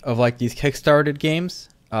phase of like these kickstarted games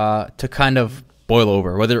to kind of boil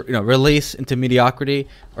over, whether release into mediocrity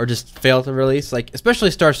or just fail to release. Like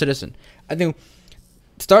especially Star Citizen. I think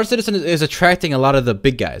Star Citizen is attracting a lot of the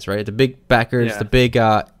big guys, right? The big backers, the big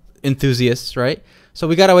enthusiasts, right? So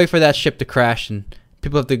we gotta wait for that ship to crash, and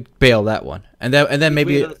people have to bail that one, and then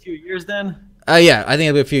maybe a few years. Then yeah, I think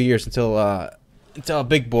it'll be a few years until a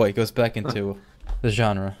big boy goes back into the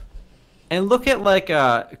genre. And look at like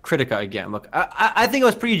Critica again. Look, I think I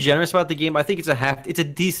was pretty generous about the game. I think it's a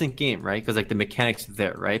decent game, right? Because like the mechanics are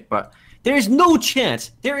there, right? But there is no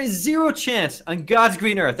chance, there is zero chance on God's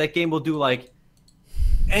green earth that game will do like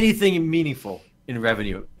anything meaningful in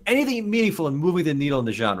revenue, anything meaningful in moving the needle in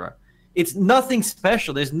the genre. It's nothing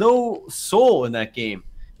special. There's no soul in that game.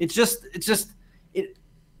 It just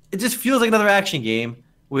feels like another action game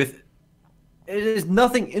with. There's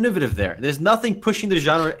nothing innovative there. There's nothing pushing the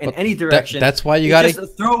genre in any direction. That's why you got to. It's a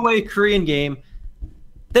throwaway Korean game.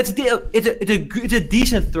 It's a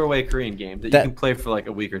decent throwaway Korean game that you can play for like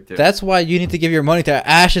a week or two. That's why you need to give your money to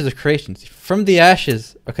Ashes of Creations. From the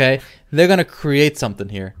ashes, okay, they're gonna create something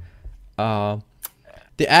here. The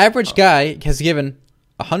average guy has given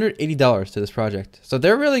 $180 to this project, so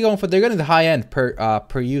they're really they're getting the high end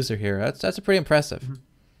per user here. That's pretty impressive. Mm-hmm.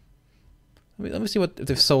 Let me see if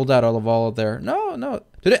they've sold out all of their. No.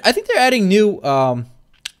 I think they're adding new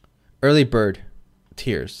early bird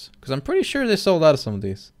tiers because I'm pretty sure they sold out of some of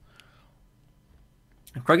these.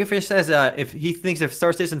 Kruggerfish says if he thinks if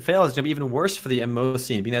Star Citizen fails, it's gonna be even worse for the MMO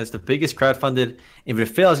scene, being that it's the biggest crowdfunded. If it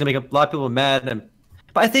fails, it's gonna make a lot of people mad.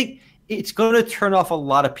 But I think it's gonna turn off a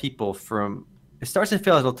lot of people from. If Star Citizen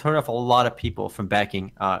fails, it'll turn off a lot of people from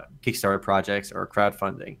backing Kickstarter projects or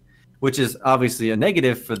crowdfunding, which is obviously a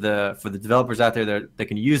negative for the developers out there that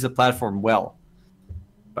can use the platform well.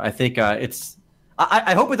 But I think I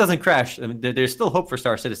hope it doesn't crash. I mean, there's still hope for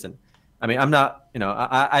Star Citizen. I mean, I'm not,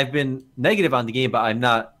 I've been negative on the game, but I'm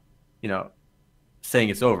not, saying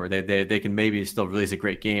it's over. They can maybe still release a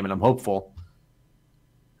great game, and I'm hopeful.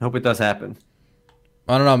 I hope it does happen.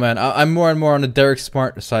 I don't know, man. I'm more and more on the Derek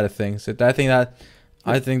Smart side of things. I think that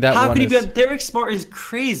How one can you is... be? Derek Smart is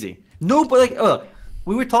crazy. No, but like,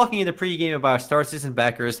 we were talking in the pregame about Star Citizen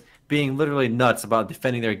backers being literally nuts about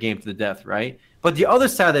defending their game to the death, right? But the other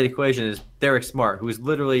side of that equation is Derek Smart, who is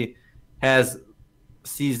literally he's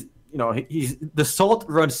the salt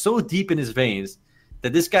runs so deep in his veins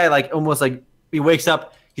that this guy like almost like he wakes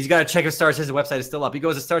up, he's got to check if Star Citizen website is still up. He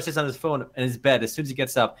goes to Star Citizen on his phone and his bed as soon as he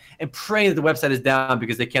gets up and praying that the website is down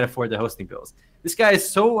because they can't afford the hosting bills. This guy is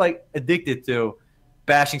so like addicted to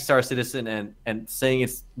bashing Star Citizen and saying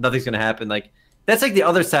nothing's gonna happen. Like that's like the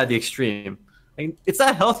other side of the extreme. I mean, it's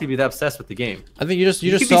not healthy to be that obsessed with the game. I think you're just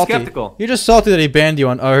salty. Be skeptical. You're just salty that he banned you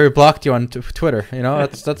on or blocked you on Twitter.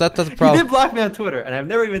 That's a problem. He did block me on Twitter, and I've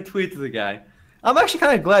never even tweeted to the guy. I'm actually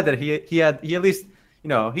kind of glad that he at least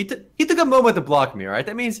he took a moment to block me. Right?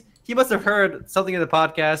 That means he must have heard something in the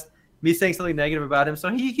podcast, me saying something negative about him, so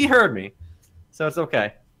he heard me. So it's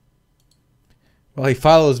okay. Well, he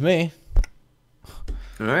follows me.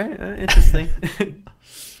 All right, interesting.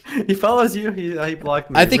 He follows you. He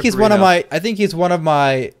blocked me. I think he's one of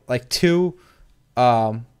my like two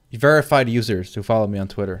verified users who follow me on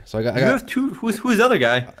Twitter. So I got have two. Who's the other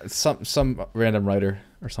guy? Some random writer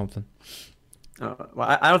or something. Well,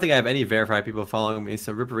 I don't think I have any verified people following me.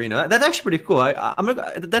 So Ripperino, that's actually pretty cool.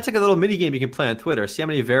 That's like a little mini game you can play on Twitter. See how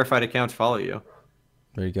many verified accounts follow you.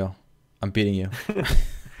 There you go. I'm beating you.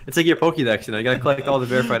 It's like your Pokédex. You gotta collect all the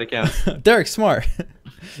verified accounts. Derek Smart.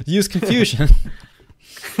 Use confusion.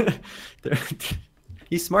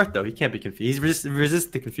 He's smart though. He can't be confused. He resists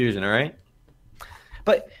the confusion. All right.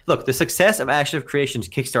 But look, the success of Ashes of Creation's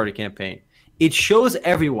Kickstarter campaign, it shows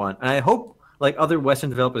everyone, and I hope like other Western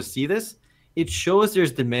developers see this. It shows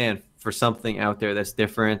there's demand for something out there that's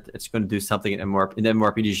different. It's going to do something in the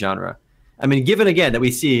MMORPG genre. I mean, given again that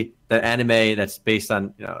we see that anime that's based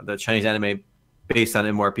on the Chinese anime based on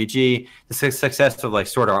MMORPG, the success of like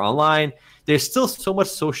Sword Art Online. There's still so much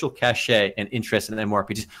social cachet and interest in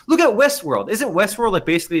MMORPGs. Look at Westworld. Isn't Westworld like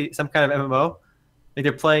basically some kind of MMO? Like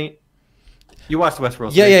they're playing. You watched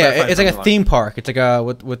Westworld. So Yeah, they yeah, clarify it's like a something theme park. It's like a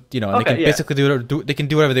with you know, and they Okay, can yeah. basically they can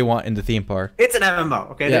do whatever they want in the theme park. It's an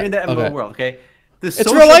MMO. Okay, Yeah, they're in the MMO okay. world. Okay, the It's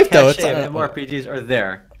social real life, though. It's cachet not- of MMORPGs are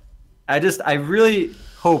there. I really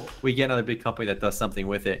hope we get another big company that does something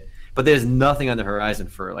with it. But there's nothing on the horizon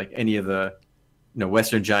for like any of the,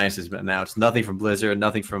 Western giants has been announced. Nothing from Blizzard.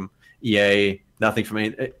 Nothing from EA. Nothing from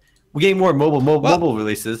any. We're getting more mobile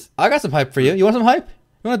releases. I got some hype for you. You want some hype?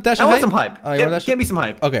 You want a dash I of want hype? some hype. Oh, you want a dash Get me some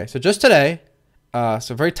hype. Okay, so just today,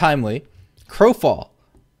 so very timely, Crowfall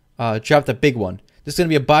dropped a big one. This is going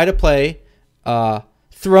to be a buy-to-play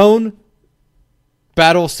throne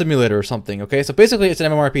battle simulator or something, okay? So basically it's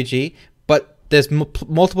an MMORPG, but there's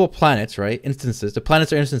multiple planets, right? Instances. The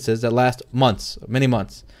planets are instances that last months, many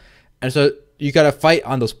months. And so you got to fight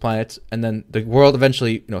on those planets, and then the world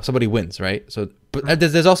eventually, somebody wins, right? So but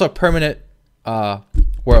there's also a permanent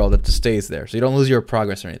world that just stays there, so you don't lose your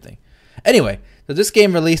progress or anything. Anyway, so this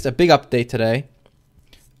game released a big update today.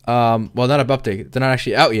 Well, not an update. They're not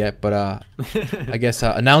actually out yet, but I guess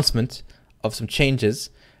announcement of some changes.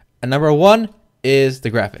 And number one is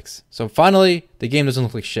the graphics. So finally, the game doesn't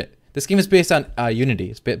look like shit. This game is based on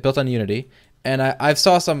Unity. It's built on Unity, and I've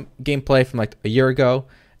saw some gameplay from like a year ago,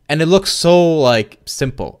 and it looks so like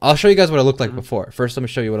simple. I'll show you guys what it looked like before. First, let me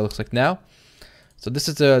show you what it looks like now. So this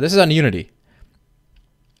is on Unity.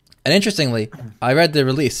 And interestingly, I read the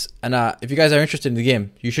release, and if you guys are interested in the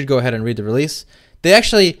game, you should go ahead and read the release. They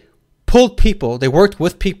actually pulled people, they worked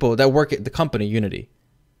with people that work at the company Unity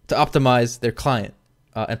to optimize their client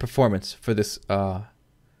and performance for this.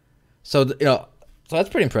 So that's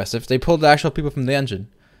pretty impressive. They pulled the actual people from the engine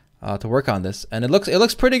to work on this, and it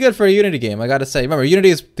looks pretty good for a Unity game. I gotta say, remember Unity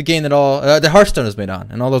is the game that all the Hearthstone is made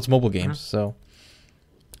on, and all those mobile games. So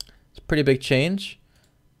it's a pretty big change.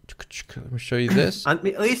 Let me show you this. At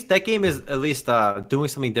least that game is at least doing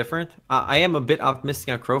something different. I am a bit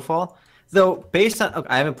optimistic on Crowfall, though. Based on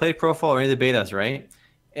I haven't played Crowfall or any of the betas, right?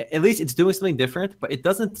 At least it's doing something different, but it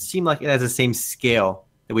doesn't seem like it has the same scale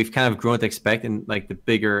that we've kind of grown to expect in like the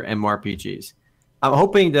bigger MMORPGs. I'm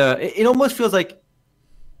hoping it almost feels like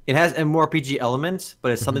it has MMORPG elements,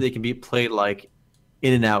 but it's something that can be played like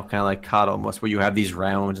in and out, kind of like COD almost, where you have these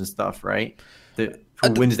rounds and stuff, right? Who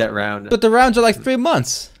wins that round? But the rounds are like 3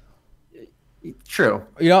 months. True.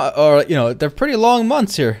 They're pretty long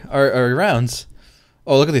months here, or rounds.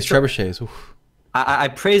 Oh, look at these trebuchets. Oof. I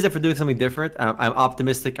praise them for doing something different. I'm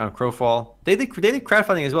optimistic on Crowfall. They did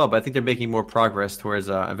crowdfunding as well, but I think they're making more progress towards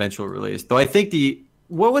eventual release. Though I think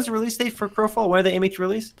what was the release date for Crowfall? When are they aiming to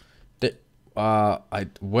release? When are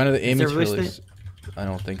they aiming to release release? date? I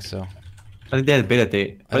don't think so. I think they had a beta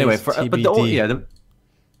date. But anyway,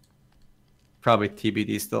 probably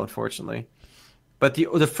TBD still, unfortunately. But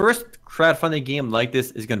the first crowdfunding game like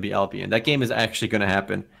this is going to be Albion. That game is actually going to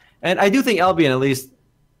happen, and I do think Albion at least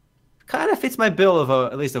kind of fits my bill of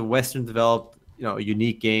at least a Western developed, a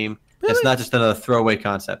unique game. Really? It's not just another throwaway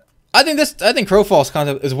concept. I think Crowfall's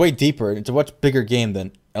concept is way deeper. It's a much bigger game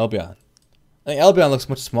than Albion. I think Albion looks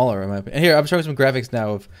much smaller in my opinion. And here, I'm showing some graphics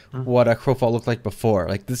now of what Crowfall looked like before.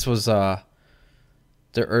 Like this was the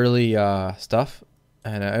early stuff,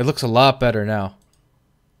 and it looks a lot better now.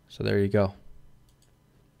 So there you go.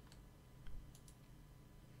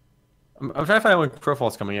 I'm trying to find out when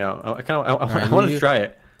Crowfall's coming out. I want to try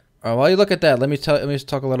it. While you look at that, let me just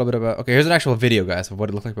talk a little bit about. Okay, here's an actual video, guys, of what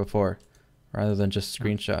it looked like before, rather than just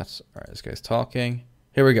screenshots. All right, this guy's talking.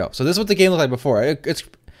 Here we go. So this is what the game looked like before. It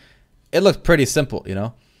looked pretty simple,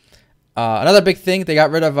 Another big thing, they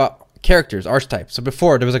got rid of characters, archetypes. So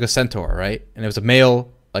before there was like a centaur, right, and it was a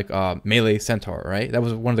male melee centaur, right? That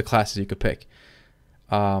was one of the classes you could pick.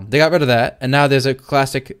 They got rid of that, and now there's a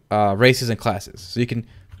classic races and classes, so you can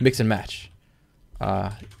mix and match.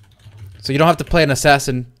 So you don't have to play an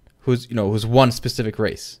assassin who's one specific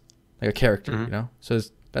race, like a character, So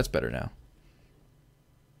that's better now.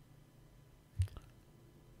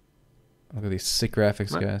 Look at these sick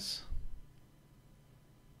graphics, guys.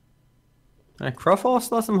 Crowfall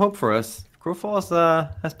still has some hope for us.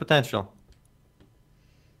 Crowfall has potential.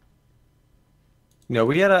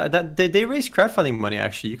 We had they raised crowdfunding money.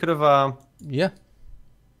 Actually, you could have. Yeah.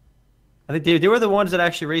 I think they were the ones that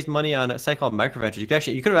actually raised money on a site called Microventure.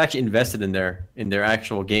 You could have actually invested in their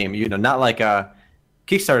actual game. Not like a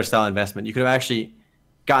Kickstarter style investment. You could have actually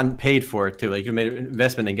gotten paid for it too. Like you could have made an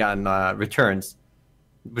investment and gotten returns,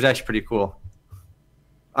 which was actually pretty cool.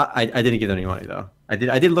 I didn't give them any money though. I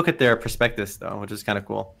did look at their prospectus though, which is kind of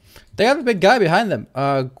cool. They have a big guy behind them,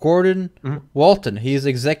 Gordon Walton. He's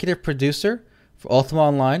executive producer for Ultima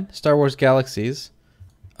Online, Star Wars Galaxies.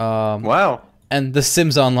 Wow. And The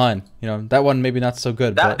Sims Online. That one maybe not so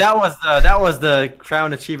good. That was the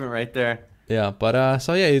crown achievement right there. Yeah, but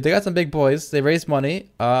so yeah, they got some big boys. They raised money,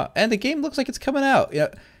 and the game looks like it's coming out. Yeah,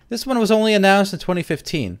 this one was only announced in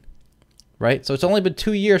 2015, right? So it's only been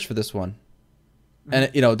 2 years for this one,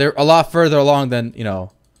 and they're a lot further along than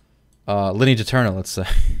Lineage Eternal, let's say.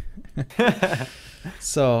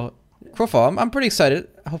 So, Crowfall, I'm pretty excited.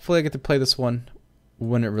 Hopefully, I get to play this one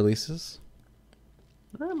when it releases.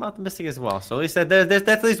 I'm optimistic as well. So at least there's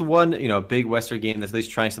at least one big Western game that's at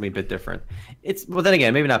least trying something a bit different. Well, then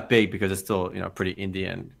again, maybe not big because it's still pretty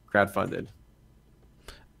indie and crowdfunded.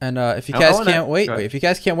 And if you guys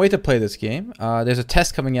can't wait to play this game, there's a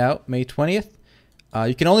test coming out May 20th.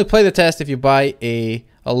 You can only play the test if you buy a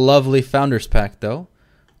lovely Founders Pack though,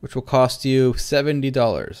 which will cost you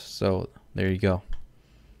 $70. So there you go.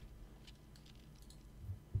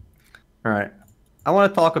 All right. I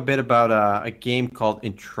want to talk a bit about a game called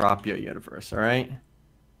Entropia Universe, all right?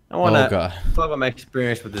 I want to talk about my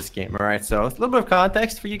experience with this game, all right? So a little bit of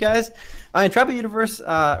context for you guys. Entropia Universe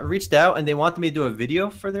reached out, and they wanted me to do a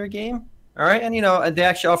video for their game, all right? And, and they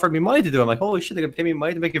actually offered me money to do it. I'm like, holy shit, they're going to pay me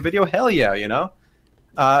money to make a video? Hell yeah,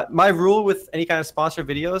 My rule with any kind of sponsored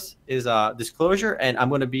videos is disclosure, and I'm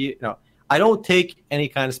going to be, I don't take any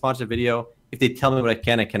kind of sponsored video if they tell me what I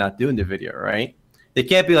can and cannot do in the video, right? They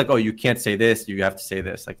can't be like, oh, you can't say this, you have to say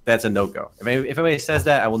this. Like, that's a no-go. If anybody says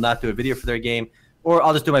that, I will not do a video for their game, or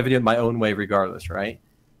I'll just do my video my own way regardless, right?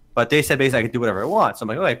 But they said basically I could do whatever I want. So I'm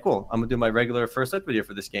like, okay, cool. I'm going to do my regular first look video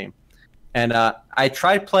for this game. And I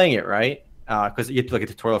tried playing it, right? Because you have to look at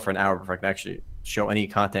a tutorial for an hour before I can actually show any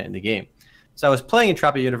content in the game. So I was playing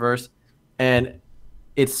Entropia Universe, and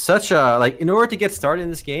it's such a, in order to get started in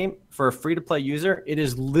this game, for a free-to-play user, it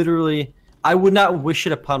is literally, I would not wish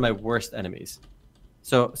it upon my worst enemies.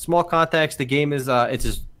 So, small context, the game is it's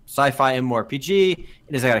a sci-fi MMORPG.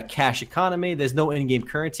 It has got a cash economy. There's no in-game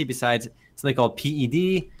currency besides something called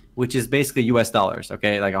PED, which is basically US dollars,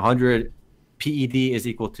 okay? Like 100 PED is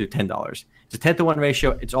equal to $10. It's a 10-to-1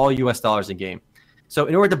 ratio. It's all US dollars in game. So,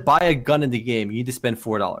 in order to buy a gun in the game, you need to spend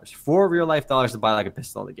 $4. 4 real-life dollars to buy like a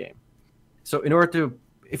pistol in the game. So,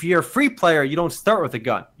 if you're a free player, you don't start with a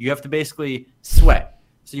gun. You have to basically sweat.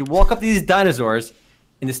 So, you walk up to these dinosaurs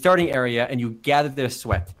in the starting area, and you gather their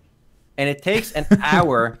sweat. And it takes an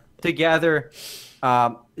hour to gather,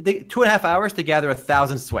 2.5 hours to gather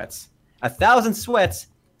 1,000 sweats. 1,000 sweats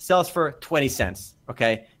sells for 20 cents,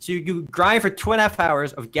 okay? So you grind for 2.5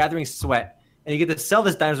 hours of gathering sweat, and you get to sell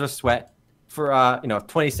this dinosaur sweat for,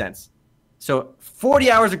 20 cents. So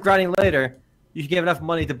 40 hours of grinding later, you can get enough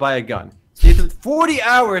money to buy a gun. So you have 40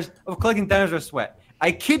 hours of collecting dinosaur sweat.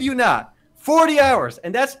 I kid you not, 40 hours,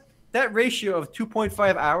 and that ratio of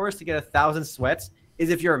 2.5 hours to get 1,000 sweats is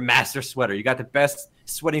if you're a master sweater. You got the best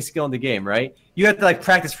sweating skill in the game, right? You have to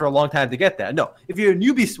practice for a long time to get that. No, if you're a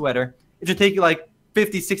newbie sweater, it should take you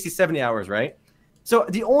 50, 60, 70 hours, right? So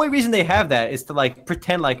the only reason they have that is to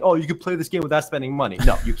pretend oh, you can play this game without spending money.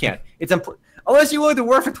 No, you can't. It's unless you're willing to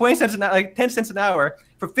work for 20 cents an hour, 10 cents an hour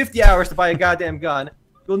for 50 hours to buy a goddamn gun,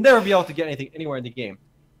 you'll never be able to get anything anywhere in the game.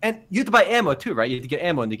 And you have to buy ammo too, right? You have to get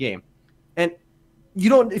ammo in the game. And you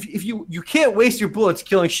don't if you can't waste your bullets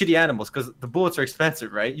killing shitty animals because the bullets are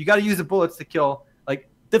expensive, right? You got to use the bullets to kill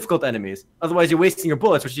difficult enemies. Otherwise, you're wasting your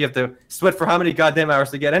bullets, which you have to sweat for how many goddamn hours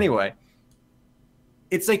to get anyway.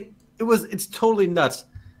 It's it's totally nuts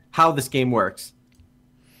how this game works.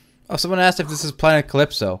 Oh, someone asked if this is Planet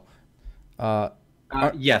Calypso.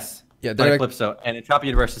 Yes. Yeah, Planet Calypso and Entropia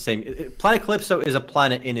Universe is the same. Planet Calypso is a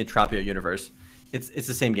planet in Entropia Universe. It's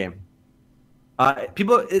the same game.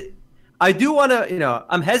 I do want to,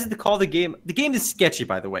 I'm hesitant to call the game. The game is sketchy,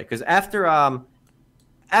 by the way, because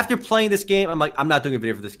after playing this game, I'm like, I'm not doing a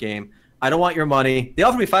video for this game. I don't want your money. They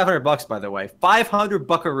offered me $500, by the way, 500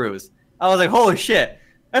 buckaroos. I was like, holy shit,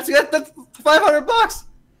 that's $500.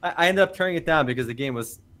 I ended up turning it down because the game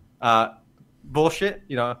was bullshit.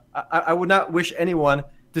 I would not wish anyone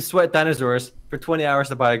to sweat dinosaurs for 20 hours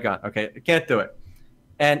to buy a gun. Okay, I can't do it.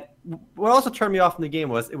 And what also turned me off from the game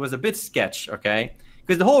was it was a bit sketch. Okay.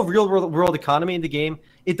 Because the whole real world economy in the game,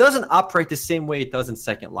 it doesn't operate the same way it does in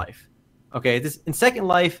Second Life. Okay, in Second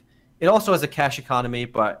Life, it also has a cash economy,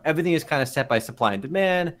 but everything is kind of set by supply and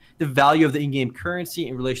demand. The value of the in-game currency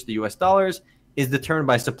in relation to the US dollars is determined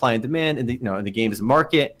by supply and demand in the game's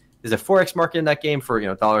market. There's a forex market in that game for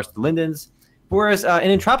dollars to lindens. Whereas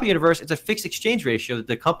in Entropia Universe, it's a fixed exchange ratio that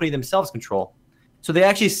the company themselves control. So they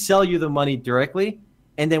actually sell you the money directly,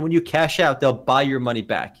 and then when you cash out, they'll buy your money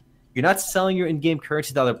back. You're not selling your in-game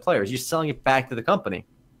currency to other players. You're selling it back to the company.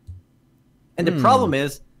 And the problem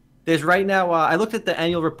is, there's right now, I looked at the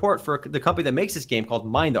annual report for the company that makes this game called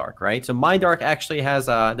MindArc, right? So MindArc actually has,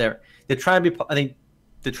 they're trying to be, I think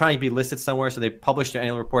they're trying to be listed somewhere. So they publish their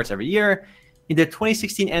annual reports every year. In their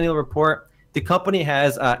 2016 annual report, the company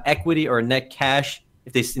has equity or net cash.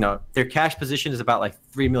 If they, their cash position is about like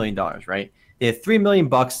 $3 million, right? They have $3 million,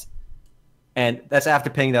 and that's after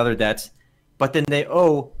paying the other debts. But then they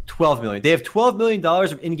owe $12 million. They have $12 million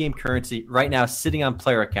of in-game currency right now sitting on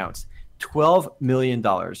player accounts. $12 million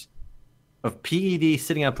of PED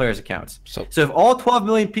sitting on players' accounts. So if all 12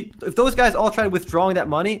 million people, if those guys all tried withdrawing that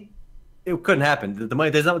money, it couldn't happen. The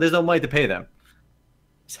money, there's no money to pay them.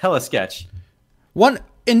 It's hella sketch.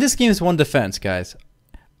 In this game's one defense, guys.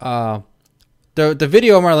 The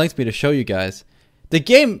video Omar linked me to show you guys. The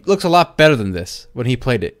game looks a lot better than this when he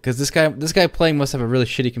played it, because this guy playing must have a really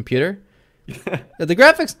shitty computer. The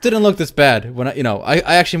graphics didn't look this bad when I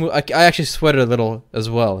actually sweated a little as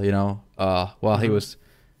well, while he was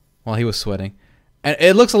sweating, and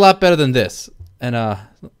it looks a lot better than this. And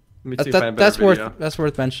that's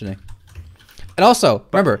worth mentioning. And also,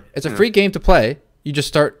 remember, it's a free game to play. You just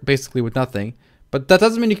start basically with nothing, but that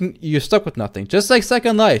doesn't mean you're stuck with nothing. Just like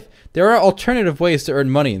Second Life, there are alternative ways to earn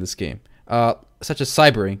money in this game. Such as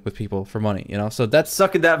cybering with people for money, So that's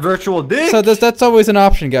sucking that virtual dick. So that's always an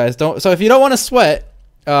option, guys. So if you don't want to sweat,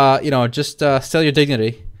 just sell your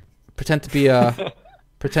dignity, pretend to be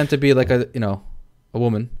like a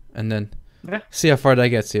woman, and then see how far that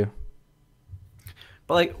gets you.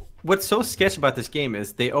 But like, what's so sketch about this game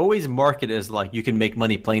is they always market it as like you can make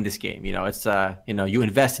money playing this game. It's you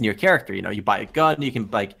invest in your character. You buy a gun, you can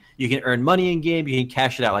earn money in game, you can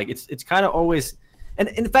cash it out. Like it's kind of always. And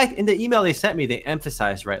in fact, in the email they sent me, they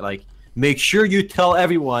emphasized, right, like, make sure you tell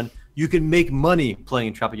everyone you can make money playing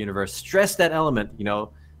in Tropic Universe. Stress that element,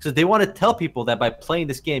 because they want to tell people that by playing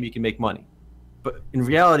this game, you can make money. But in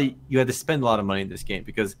reality, you had to spend a lot of money in this game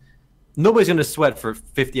because nobody's going to sweat for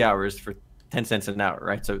 50 hours for 10 cents an hour,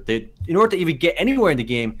 right? So in order to even get anywhere in the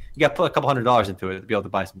game, you got to put a couple $100s into it to be able to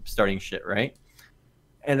buy some starting shit, right?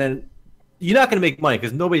 And then you're not going to make money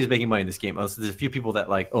because nobody's making money in this game. There's a few people that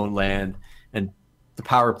like own land, and the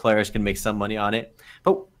power players can make some money on it.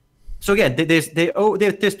 But so again, there's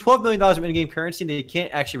 $12 million of in-game currency, and they can't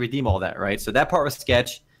actually redeem all that, right? So that part was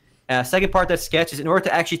sketch. Second part that's sketch is in order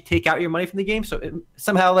to actually take out your money from the game. So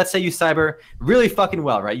somehow, let's say you cyber really fucking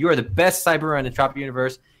well, right? You are the best cyber in the Tropic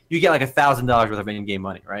Universe. You get like $1,000 worth of in-game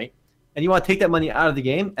money, right? And you want to take that money out of the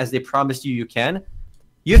game as they promised you can.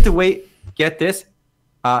 You have to wait. Get this,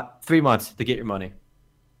 3 months to get your money.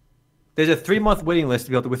 There's a 3-month waiting list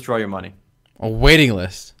to be able to withdraw your money. A waiting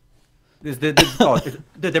list.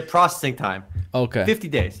 The processing time. Okay. 50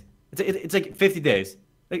 days. It's like 50 days.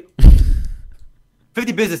 Like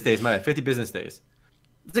 50 business days, my bad. 50 business days.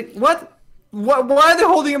 It's like what? Why are they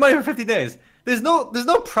holding your money for 50 days? There's no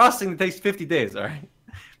processing that takes 50 days. All right.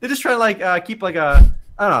 They're just trying to like keep like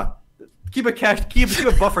keep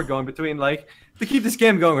a buffer going between like to keep this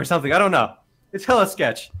game going or something. I don't know. It's hella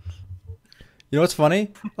sketch. You know what's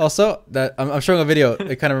funny? Also, that I'm showing a video.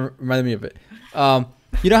 It kind of reminded me of it.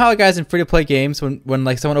 You know how guys in free-to-play games, when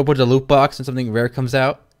like someone opens a loot box and something rare comes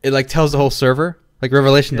out, it like tells the whole server. Like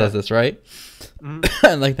Revelation does this, right? Mm-hmm.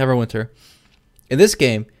 And like Neverwinter. In this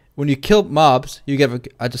game, when you kill mobs, you get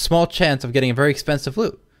a small chance of getting a very expensive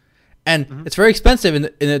loot, and it's very expensive in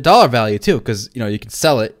the dollar value too, because you can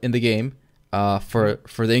sell it in the game for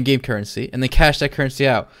the in-game currency, and then cash that currency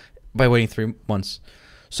out by waiting 3 months.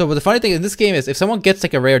 So, but the funny thing in this game is, if someone gets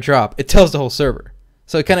like a rare drop, it tells the whole server.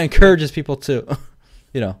 So it kind of encourages people to,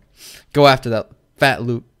 go after that fat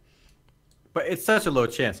loot. But it's such a low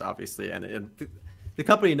chance, obviously, and the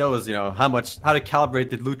company knows, how to calibrate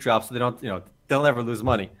the loot drops so they don't, they'll never lose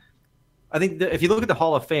money. I think if you look at the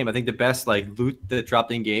Hall of Fame, I think the best like loot that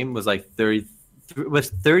dropped in game was like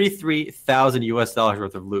 $33,000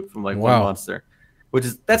 worth of loot from like one monster.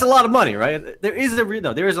 That's a lot of money, right? There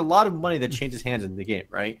is a lot of money that changes hands in the game,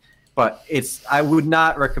 right? But I would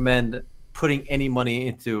not recommend putting any money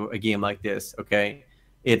into a game like this. Okay,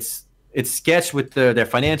 it's sketch with their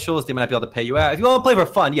financials. They might not be able to pay you out. If you want to play for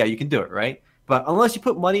fun, yeah, you can do it, right? But unless you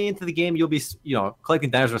put money into the game, you'll be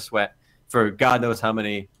collecting dinosaur sweat for God knows how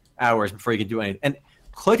many hours before you can do anything. And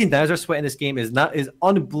collecting dinosaur sweat in this game is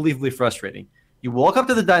unbelievably frustrating. You walk up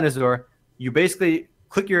to the dinosaur, you basically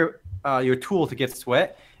click your tool to get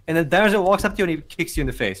sweat, and then the dinosaur walks up to you and he kicks you in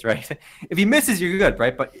the face, right? If he misses, you're good,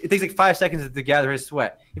 right? But it takes like 5 seconds to gather his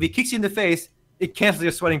sweat. If he kicks you in the face, it cancels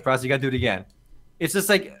your sweating process. You got to do it again. It's just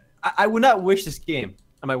like, I would not wish this game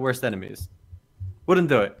on my worst enemies. Wouldn't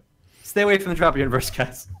do it. Stay away from the Tropic Universe,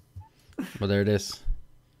 guys. Well, there it is.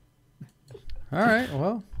 All right,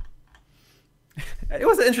 well. It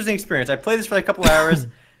was an interesting experience. I played this for like a couple hours.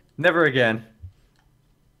 Never again.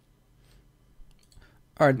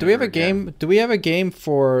 All right. Do we have a game? Do we have a game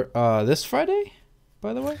for this Friday?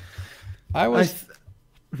 By the way, what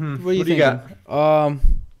do you got?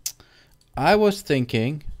 I was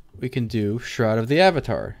thinking we can do Shroud of the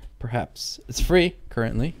Avatar. Perhaps it's free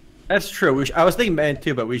currently. That's true. I was thinking Man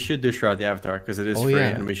too, but we should do Shroud the Avatar because it is free,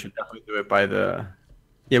 and we should definitely do it by the.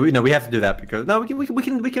 Yeah, we have to do that because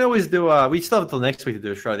we can always do. We still have until next week to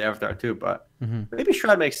do Shroud the Avatar too, but maybe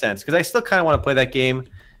Shroud makes sense because I still kind of want to play that game.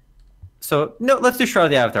 So no, let's do Shroud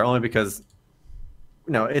the Avatar only because.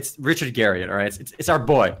 No, it's Richard Garriott. All right, it's our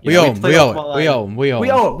boy. We owe him. We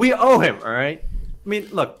owe him. All right. I mean,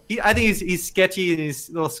 look, I think he's sketchy and he's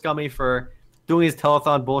a little scummy for doing his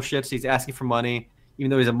telethon bullshits. He's asking for money.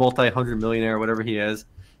 Even though he's a multi-hundred millionaire, whatever he is,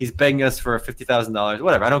 he's begging us for $50,000.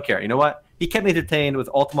 Whatever, I don't care. You know what? He kept me entertained with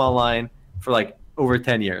Ultima Online for like over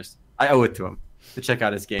 10 years. I owe it to him to check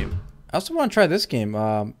out his game. I also want to try this game.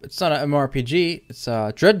 It's not an MMORPG. It's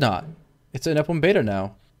Dreadnought. It's an open beta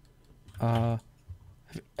now.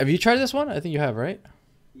 Have you tried this one? I think you have, right?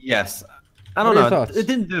 Yes. I don't know. It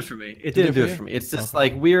didn't do it for me. It didn't do it for me. It's just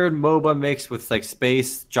like weird MOBA mixed with like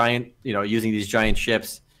space, giant, using these giant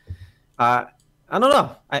ships. I don't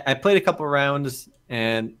know. I played a couple rounds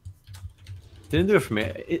and didn't do it for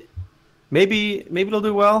me. Maybe it'll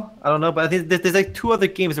do well. I don't know. But I think there's like 2 other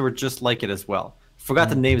games that were just like it as well. Forgot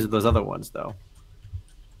the names of those other ones though.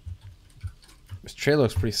 This trailer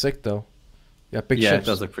looks pretty sick though. Yeah, big ships. It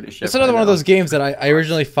does look pretty sick. It's another one of those games that I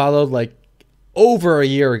originally followed like over a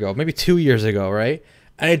year ago, maybe 2 years ago, right?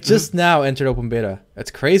 And it just now entered open beta.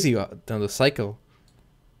 It's crazy, the cycle.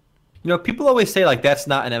 People always say like that's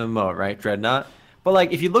not an MMO, right? Dreadnought. But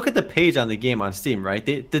like if you look at the page on the game on Steam, right?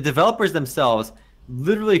 The developers themselves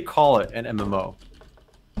literally call it an MMO.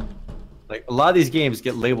 Like a lot of these games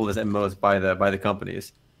get labeled as MMOs by the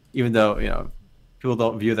companies, even though people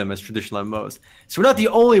don't view them as traditional MMOs. So we're not the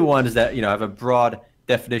only ones that have a broad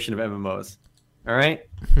definition of MMOs. All right.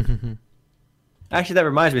 Actually, that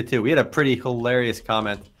reminds me too. We had a pretty hilarious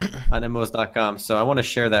comment on MMOs.com, so I want to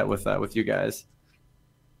share that with you guys.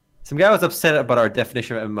 Some guy was upset about our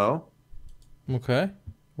definition of MMO. Okay.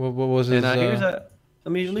 What was his? And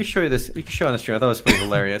let me show you this. We can show on the stream. I thought it was pretty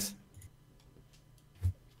hilarious.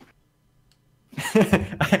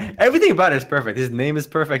 Everything about it is perfect. His name is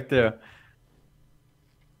perfect too.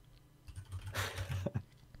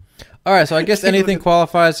 All right, so I guess anything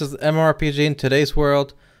qualifies as MMORPG in today's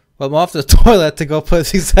world. Well, I'm off to the toilet to go play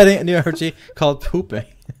this exciting new RPG called Pooping.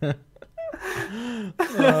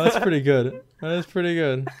 That's pretty good. That is pretty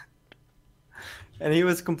good. And he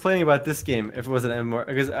was complaining about this game if it was an MMO,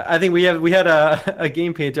 because I think we had a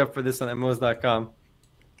game page up for this on MMOs.com.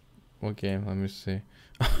 What game? Let me see.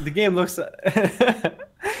 The game looks.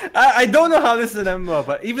 I don't know how this is an MMO,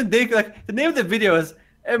 but even the name of the video is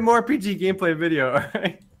MMORPG gameplay video. All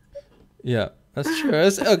right. Yeah, that's true.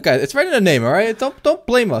 Guys, it's right in the name. All right, don't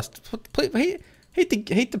blame us. Don't hate the player. Hate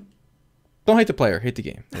the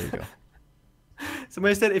game. There you go.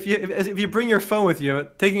 Somebody said if you bring your phone with you,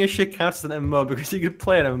 taking a shit counts as an MMO because you can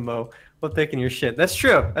play an MMO while taking your shit. That's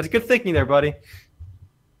true. That's good thinking there, buddy.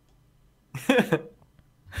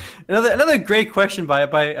 Another great question by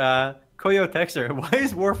Koyo Texter. Why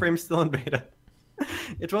is Warframe still in beta?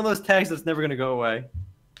 It's one of those tags that's never gonna go away.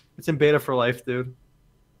 It's in beta for life, dude.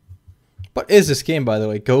 What is this game, by the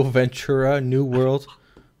way? Go Ventura, New World.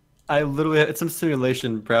 It's some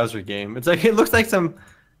simulation browser game. It's like it looks like some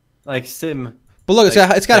sim. But look,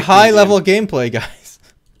 it's got high level gameplay, guys.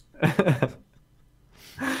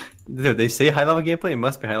 Dude, they say high level gameplay. It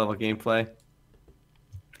must be high level gameplay.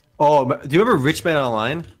 Oh, do you remember Rich Man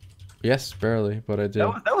Online? Yes, barely, but I do.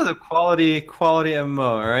 That was a quality MMO.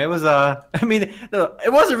 All right, it was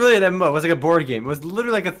it wasn't really an MMO. It was like a board game. It was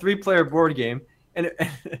literally like a 3-player board game, and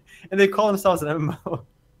they call themselves an MMO. All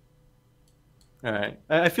right,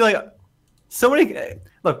 I feel like so many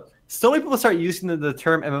people start using the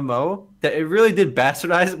term MMO that it really did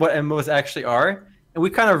bastardize what MMOs actually are, and we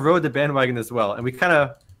kind of rode the bandwagon as well, and we kind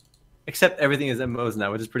of accept everything as MMOs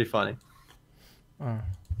now, which is pretty funny. I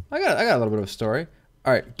got a little bit of a story.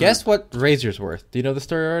 All right, guess what Razor's worth? Do you know the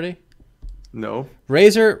story already? No.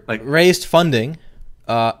 Razer raised funding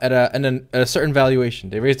at a certain valuation.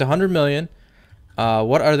 They raised $100 million.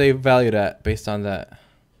 What are they valued at based on that?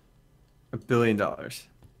 $1 billion.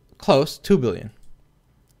 Close, $2 billion.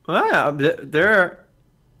 Well, they're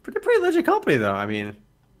a pretty legit company, though. I mean,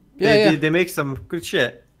 they make some good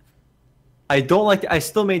shit. I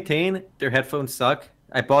still maintain their headphones suck.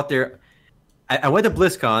 I went to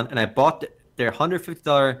BlizzCon and I bought their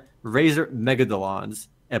 $150 Razer Megadolons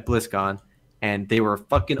at BlizzCon, and they were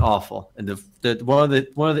fucking awful. And it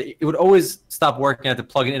would always stop working. I had to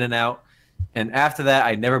plug it in and out. And after that,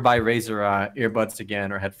 I never buy Razer earbuds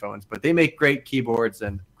again or headphones. But they make great keyboards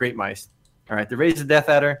and great mice. All right, the Razer Death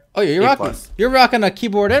Adder. Oh, yeah, you're rocking a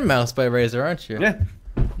keyboard and mouse by Razer, aren't you? Yeah.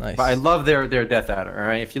 Nice. But I love their Death Adder. All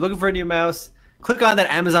right, if you're looking for a new mouse, click on that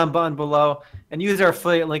Amazon button below and use our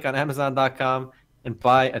affiliate link on Amazon.com and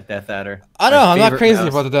buy a Death Adder. I know, My I'm not favorite crazy mouse.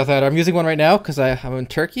 about the Death Adder. I'm using one right now because I'm in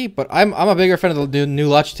Turkey, but I'm a bigger fan of the new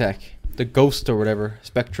Logitech, the Ghost or whatever,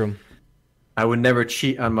 Spectrum. I would never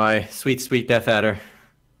cheat on my sweet Death Adder.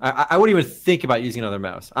 I wouldn't even think about using another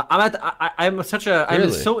mouse. I'm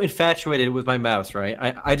Really? so infatuated with my mouse,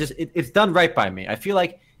 right? I just it's done right by me. I feel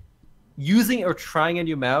like using or trying a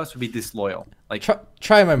new mouse would be disloyal. Like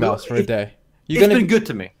Try my mouse for a day. It's been good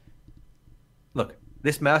to me. Look,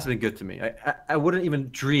 this mouse has been good to me. I wouldn't even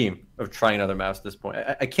dream of trying another mouse at this point.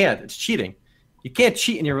 I can't. It's cheating. You can't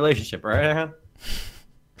cheat in your relationship, right, Erhan?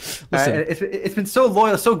 Listen. It's been so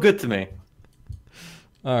loyal, so good to me.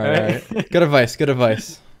 All right. Good advice. Good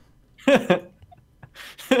advice. All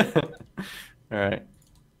right.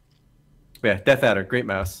 Yeah, Death Adder, great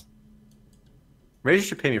mouse. Razer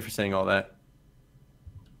should pay me for saying all that.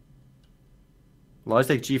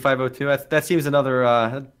 Logitech G502. That seems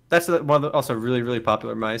another. That's one of the also really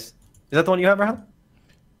popular mice. Is that the one you have, Rahul?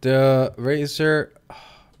 The Razer.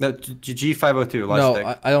 No, G502. No,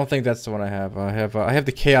 Logitech. I don't think that's the one I have. I have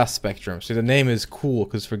the Chaos Spectrum. See, the name is cool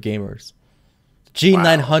because for gamers.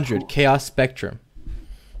 G900 Wow, cool. Chaos Spectrum.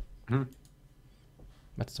 Hmm.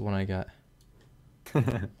 That's the one I got.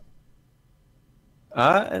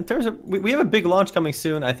 In terms of, we have a big launch coming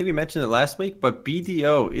soon. I think we mentioned it last week, but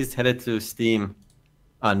BDO is headed to Steam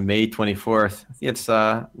on May 24th. It's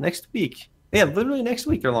next week. Yeah, literally next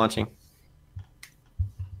week they're launching.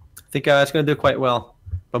 I think it's going to do quite well.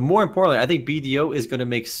 But more importantly, I think BDO is going to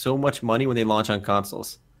make so much money when they launch on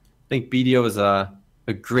consoles. I think BDO is a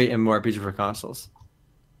great MMORPG for consoles.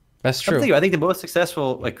 That's true. I think the most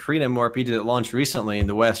successful like Korean MMORPG that launched recently in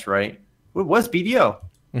the West, right, was BDO.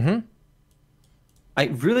 Mm-hmm. I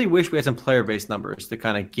really wish we had some player-based numbers to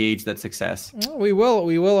kind of gauge that success. We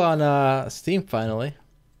will on Steam finally.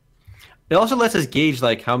 It also lets us gauge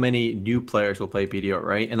like how many new players will play BDO,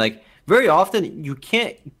 right? And like very often you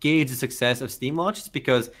can't gauge the success of Steam launches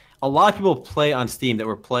because a lot of people play on Steam that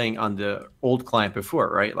were playing on the old client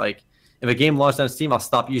before, right? Like if a game launched on Steam, I'll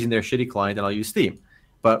stop using their shitty client and I'll use Steam.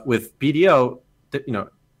 But with BDO,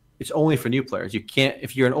 it's only for new players. You can't,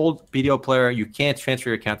 if you're an old BDO player, you can't transfer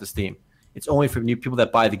your account to Steam. It's only for new people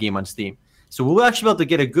that buy the game on Steam. So we'll actually be able to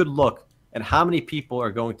get a good look at how many people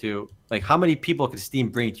are going to, like how many people can Steam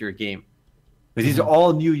bring to your game. Because these are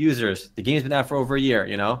all new users. The game's been out for over a year,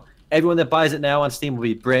 Everyone that buys it now on Steam will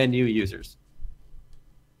be brand new users.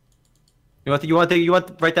 You want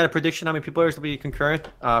to write down a prediction how many people will be concurrent?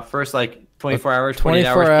 First, like 24 hours, 28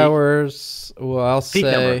 hours. 24 hours. Well, I'll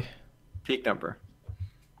say peak number.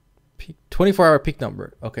 24-hour peak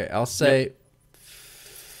number. Okay, I'll say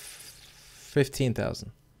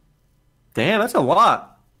 15,000. Damn, that's a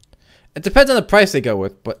lot. It depends on the price they go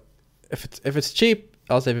with, but if it's cheap,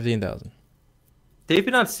 I'll say 15,000. They've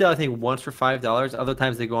been on sale, I think, once for $5. Other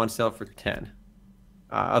times they go on sale for 10.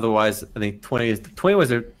 Otherwise, I think 20 was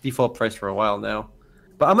their default price for a while now.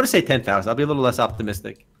 But I'm gonna say 10,000. I'll be a little less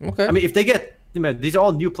optimistic. Okay. I mean, if they get, these are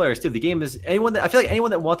all new players too. The game is I feel like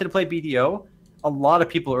anyone that wanted to play BDO, a lot of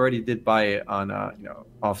people already did buy it on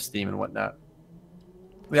off Steam and whatnot.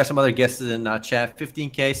 We got some other guesses in chat.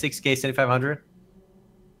 15K, 6K, 7,500.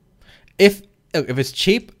 If it's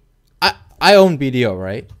cheap, I own BDO,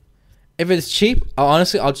 right? If it's cheap, I'll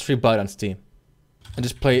just rebuy it on Steam, and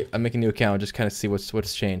just play. I make a new account and just kind of see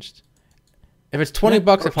what's changed. If it's $20,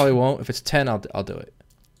 I probably won't. If it's 10, I'll do it.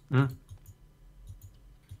 Mm.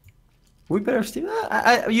 We better Steam.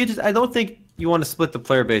 I don't think you want to split the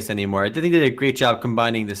player base anymore. I think they did a great job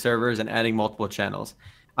combining the servers and adding multiple channels.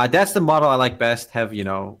 That's the model I like best. Have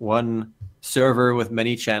one server with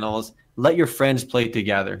many channels. Let your friends play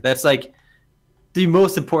together. That's like the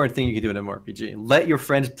most important thing you can do in an MMORPG. Let your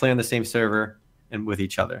friends play on the same server and with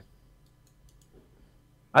each other.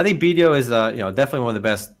 I think BDO is definitely one of the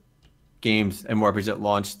best games and MMORPGs that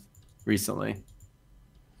launched recently.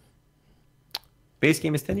 Base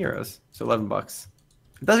game is €10, so $11.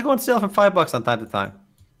 It does go on sale for $5 on time to time.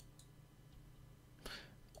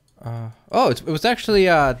 It was actually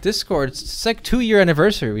Discord. It's like 2-year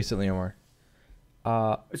anniversary recently, Omar.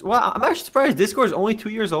 Well, I'm actually surprised Discord is only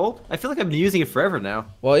 2 years old. I feel like I've been using it forever now.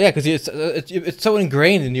 Well, yeah, because it's so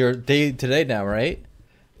ingrained in your day to day now, right?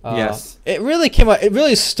 Yes. It really came out. It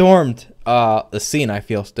really stormed the scene. I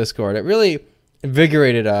feel Discord. It really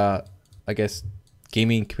invigorated, I guess,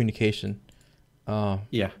 gaming communication.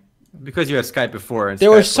 Yeah, because you had Skype before. And there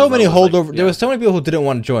Skype were so many holdover. Like, there were so many people who didn't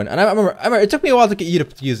want to join, and I remember it took me a while to get you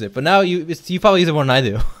to use it, but now you probably use it more than I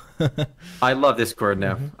do. I love Discord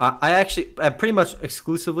now. I'm pretty much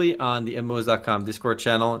exclusively on the MMOs.com Discord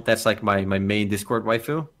channel. That's like my main Discord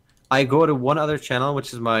waifu. I go to one other channel,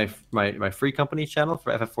 which is my free company channel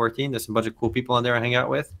for FF14. There's a bunch of cool people on there I hang out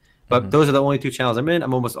with. But those are the only two channels I'm in.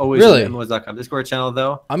 I'm almost always Really? in the MMOs.com Discord channel,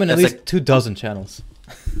 though. I'm in at That's least 24 channels.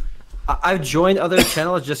 I've joined other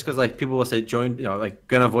channels just because like people will say join, like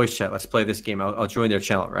gonna voice chat. Let's play this game. I'll join their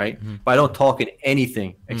channel, right? But I don't talk in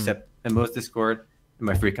anything except MMOs Discord and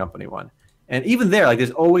my free company one. And even there, like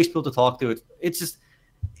there's always people to talk to. It's just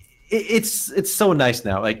it's so nice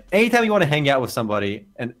now. Like anytime you want to hang out with somebody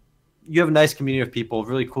and you have a nice community of people,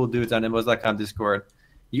 really cool dudes on MMOs.com Discord.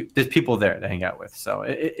 There's people there to hang out with. So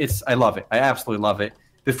I love it. I absolutely love it.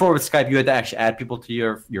 Before with Skype, you had to actually add people to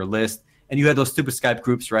your list. And you had those stupid Skype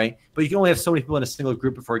groups, right? But you can only have so many people in a single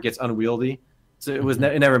group before it gets unwieldy. So it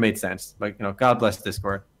never made sense. Like, God bless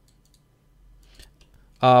Discord.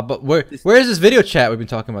 But where is this video chat we've been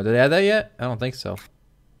talking about? Did they add that yet? I don't think so.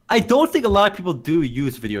 I don't think a lot of people do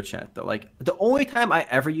use video chat though. Like the only time I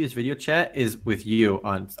ever use video chat is with you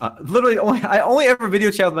on literally I only ever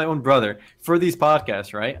video chat with my own brother for these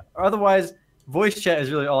podcasts, right? Otherwise, voice chat is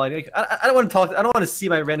really all I need. I don't want to talk. I don't want to see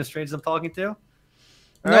my random strangers I'm talking to.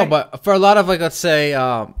 No, right? But for a lot of like, let's say,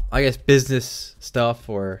 I guess business stuff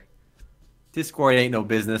or Discord ain't no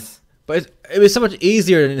business. But it was so much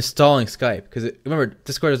easier than installing Skype because remember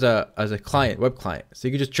Discord is a client, web client, so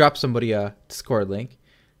you could just drop somebody a Discord link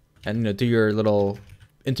and do your little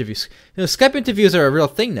interviews. Skype interviews are a real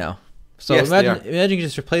thing now. So yes, imagine you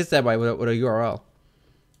just replace that by with a URL.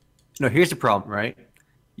 No, here's the problem, right?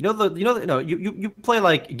 You play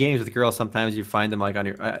like games with girls sometimes. You find them like on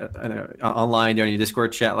your online or on your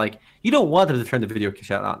Discord chat. Like you don't want them to turn the video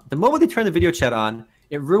chat on. The moment they turn the video chat on,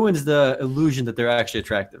 it ruins the illusion that they're actually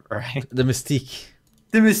attractive. All right, the mystique.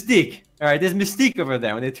 The mystique. All right, there's mystique over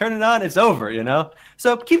there. When they turn it on, it's over.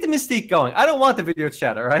 So keep the mystique going. I don't want the video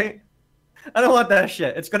chat. All right, I don't want that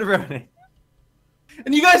shit. It's gonna ruin it.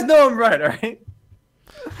 And you guys know I'm right. All right.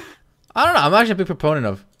 I don't know. I'm actually a big proponent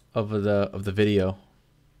of the video.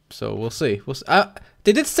 So we'll see.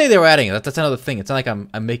 They did say they were adding it. That's another thing. It's not like I'm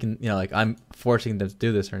making like I'm forcing them to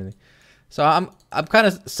do this or anything. So I'm kind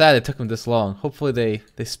of sad it took them this long. Hopefully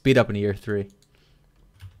they speed up in year 3.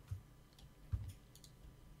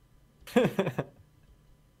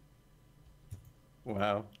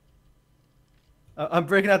 Wow. I'm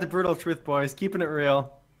breaking out the brutal truth, boys. Keeping it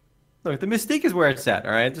real. Look, the mystique is where it's at.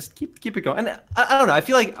 All right, just keep it going. And I don't know. I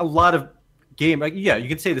feel like a lot of you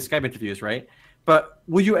can say the Skype interviews, right? But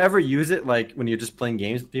would you ever use it like when you're just playing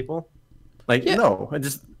games with people? Like no,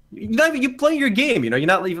 you playing your game. You're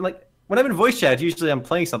not even like when I'm in voice chat. Usually I'm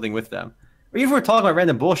playing something with them. Or even if we're talking about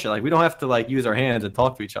random bullshit, like we don't have to like use our hands and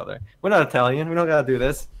talk to each other. We're not Italian. We don't gotta do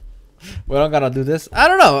this. We don't gotta do this. I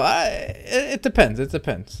don't know. It depends. It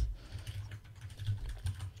depends.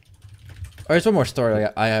 All right, there's one more story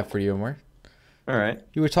I have for you, Omar. All right.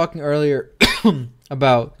 You were talking earlier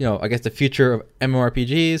about I guess the future of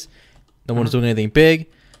MMORPGs. No one's doing anything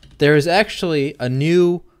big. There is actually a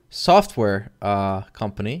new software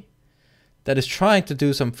company that is trying to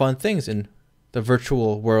do some fun things in the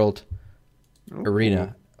virtual world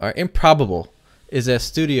arena. Improbable is a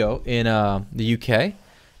studio in the UK,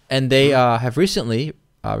 and they have recently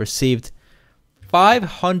received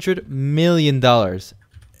 $500 million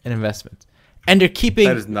in investment, and they're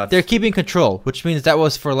keeping control, which means that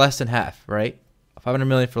was for less than half, right? $500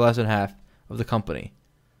 million for less than half of the company.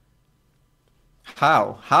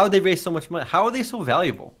 How did they raise so much money? How are they so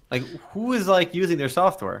valuable? Like, who is like using their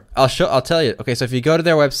software? I'll tell you. Okay, so if you go to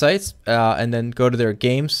their websites and then go to their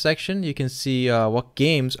games section, you can see what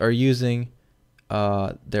games are using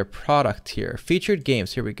their product here. Featured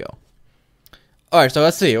games. Here we go. All right, so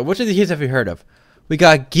let's see. Which of these have you heard of? We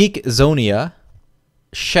got Geek Zonia,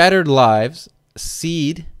 Shattered Lives,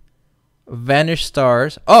 Seed, Vanished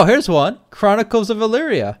Stars. Oh, here's one. Chronicles of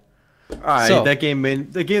Illyria. All right, so, the game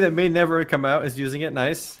that may never come out is using it.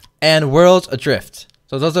 Nice. And Worlds Adrift.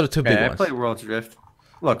 So those are the two big ones. I play Worlds Adrift.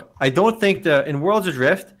 Look, I don't think in Worlds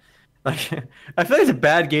Adrift, like I feel like it's a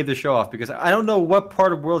bad game to show off because I don't know what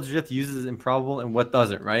part of Worlds Adrift uses Improbable and what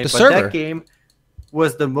doesn't. Right? But server. That game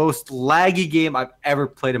was the most laggy game I've ever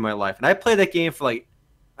played in my life, and I played that game for like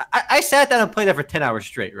I sat down and played that for 10 hours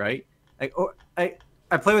straight. Right? Like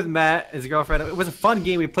I played with Matt, his girlfriend. It was a fun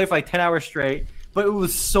game. We played for like 10 hours straight. But it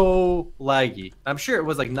was so laggy. I'm sure it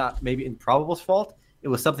was like not maybe Improbable's fault. It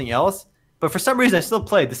was something else. But for some reason, I still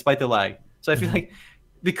played despite the lag. So I feel like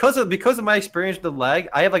because of my experience with the lag,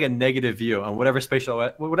 I have like a negative view on whatever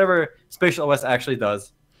Spatial OS actually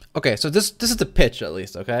does. Okay, so this is the pitch at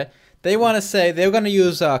least. Okay, they want to say they're going to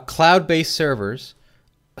use cloud-based servers,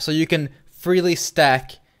 so you can freely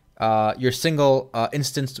stack your single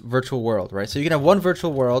instance virtual world, right? So you can have one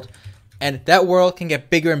virtual world, and that world can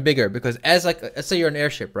get bigger and bigger because as like let's say you're an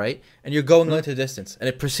airship, right? And you're going into the distance, and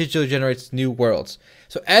it procedurally generates new worlds.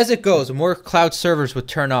 So as it goes, more cloud servers would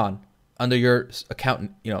turn on under your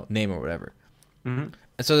account, name or whatever. Mm-hmm.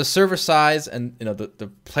 And so the server size and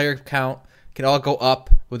the player count can all go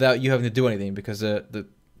up without you having to do anything because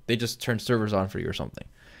they just turn servers on for you or something,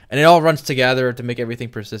 and it all runs together to make everything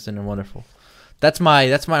persistent and wonderful. That's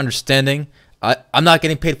my understanding. I'm not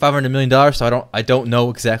getting paid $500 million, so I don't know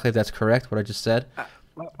exactly if that's correct what I just said.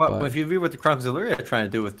 But if you read what the Chronicles of Illyria are trying to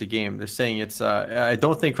do with the game, they're saying it's. I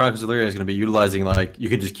don't think Chronicles of Illyria is going to be utilizing like you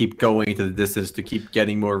can just keep going into the distance to keep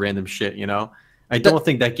getting more random shit. I don't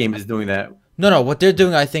think that game is doing that. No. What they're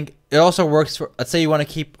doing, I think, it also works for. Let's say you want to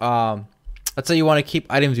keep. Let's say you want to keep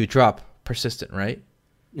items you drop persistent, right?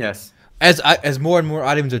 Yes. As more and more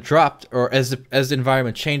items are dropped, or as the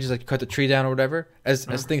environment changes, like you cut the tree down or whatever, as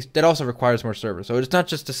things that also requires more servers. So it's not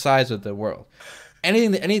just the size of the world.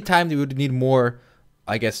 Any time you would need more,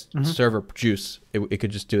 I guess, server juice, it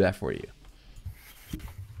could just do that for you.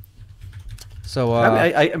 So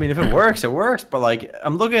I mean, if it works, it works. But like,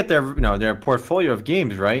 I'm looking at their portfolio of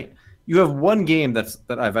games, right? You have one game that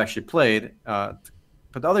I've actually played, but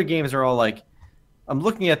the other games are all like, I'm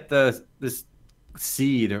looking at this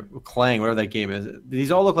Seed or Clang, whatever that game is.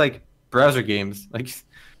 These all look like browser games. Like,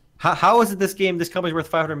 how is it this company's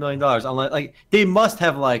worth $500 million? Like, they must be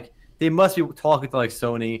talking to like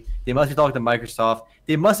Sony. They must be talking to Microsoft.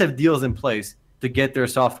 They must have deals in place to get their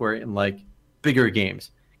software in like bigger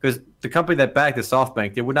games. Because the company that backed the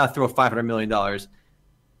SoftBank, they would not throw $500 million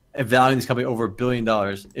and valuing this company over $1 billion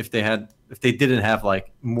if they didn't have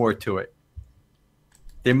like more to it.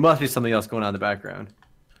 There must be something else going on in the background.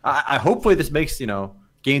 I hopefully this makes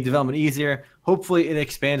game development easier. Hopefully it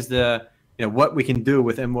expands the what we can do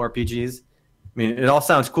with MMORPGs. I mean, it all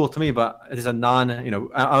sounds cool to me, but it's a I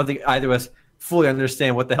don't think either of us fully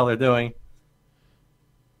understand what the hell they're doing.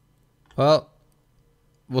 Well,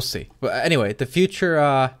 we'll see. But anyway, the future.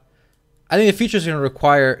 I think the future is going to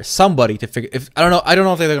require somebody to figure. I don't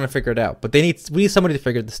know if they're going to figure it out, but we need somebody to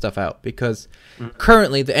figure this stuff out because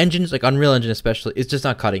currently the engines, like Unreal Engine especially, is just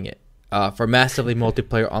not cutting it. For massively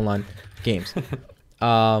multiplayer online games.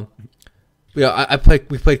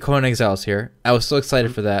 We played Conan Exiles here. I was so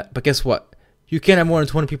excited for that. But guess what? You can't have more than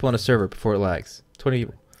 20 people on a server before it lags. 20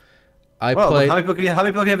 people. How many people can you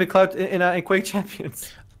have in Quake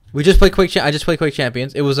Champions? We just played Quake. I just played Quake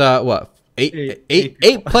Champions. It was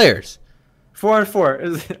eight players. 4 on 4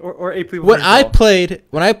 or 8 people. When I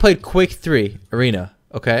played Quake 3 Arena,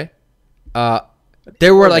 okay?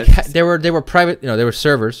 There were private, there were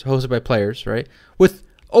servers hosted by players, right? With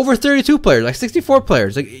over 32 players, like 64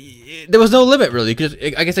 players. Like there was no limit really.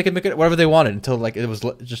 I guess they could make it whatever they wanted until like it was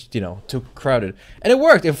just too crowded, and it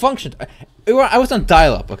worked. It functioned. I was on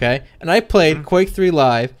dial-up, okay, and I played Quake 3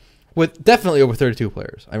 live with definitely over 32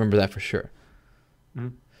 players. I remember that for sure.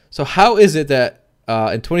 So how is it that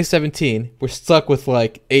in 2017 we're stuck with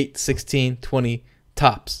like 8, 16, 20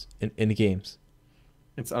 tops in the games?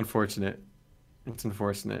 It's unfortunate. It's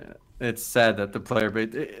unfortunate. It's sad that the player base.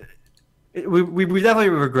 We definitely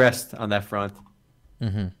regressed on that front.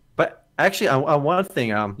 But actually, on one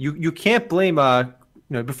thing, you can't blame.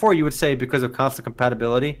 Before you would say because of console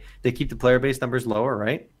compatibility, they keep the player base numbers lower,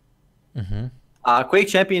 right? Quake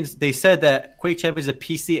Champions. They said that Quake Champions is a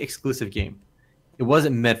PC exclusive game. It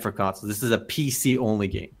wasn't meant for consoles. This is a PC only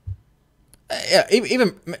game. Yeah,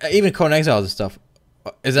 even Conan Exiles and stuff.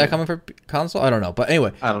 Is that coming for console? I don't know. But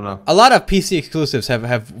anyway, I don't know. A lot of PC exclusives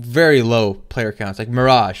have very low player counts. Like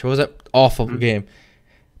Mirage, what was that awful game?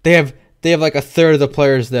 They have like a third of the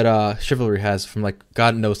players that Chivalry has from like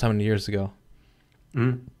God knows how many years ago.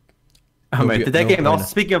 Oh man, did that game? Also,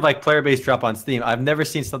 speaking of like player base drop on Steam, I've never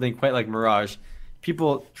seen something quite like Mirage.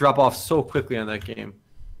 People drop off so quickly on that game.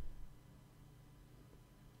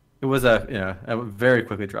 It was a very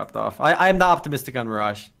quickly dropped off. I'm not optimistic on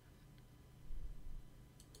Mirage.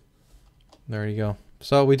 There you go.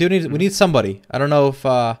 So we need somebody. I don't know if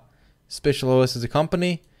Spatial OS is a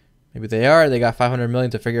company. Maybe they are. They got $500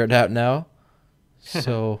 million to figure it out now.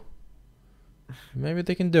 So maybe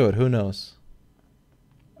they can do it. Who knows?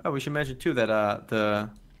 Oh, we should mention too that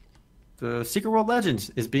the Secret World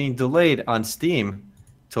Legends is being delayed on Steam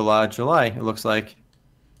till July. It looks like.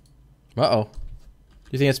 You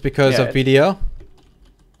think it's because of BDO?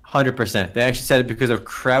 100%. They actually said it because of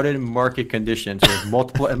crowded market conditions. There's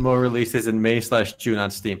multiple MMO releases in May/June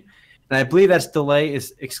on Steam. And I believe that delay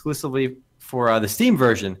is exclusively for the Steam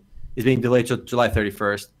version is being delayed till July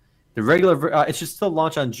 31st. The regular, it should still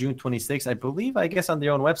launch on June 26th, I guess on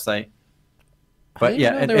their own website. But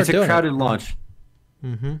yeah, it's a crowded launch.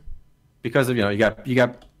 because of you got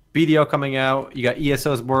BDO coming out, you got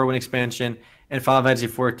ESO's Morrowind expansion, and Final Fantasy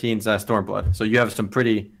XIV's Stormblood. So you have some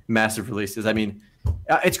pretty massive releases. I mean,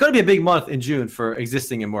 it's going to be a big month in June for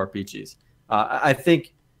existing MMORPGs. I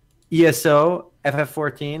think ESO,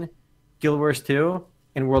 FF14, Guild Wars 2,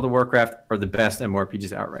 and World of Warcraft are the best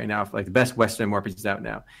MMORPGs out right now, like the best Western MMORPGs out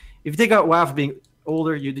now. If you take out WoW for being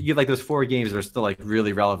older, you like those 4 games that are still like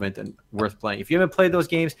really relevant and worth playing. If you haven't played those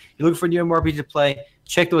games, you're looking for a new MMORPG to play,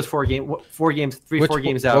 check those 4 games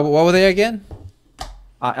out. What were they again?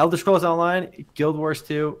 Elder Scrolls Online, Guild Wars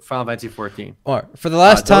 2, Final Fantasy 14. Or for the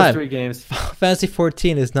last time, those 3 games. Final Fantasy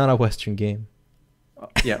 14 is not a Western game.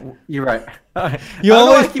 Yeah, you're right. You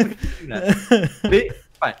always fine.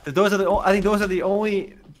 I think those are the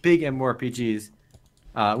only big MMORPGs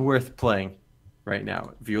worth playing right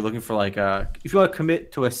now. If you're looking for if you want to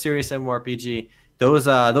commit to a serious MMORPG,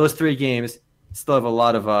 those 3 games still have a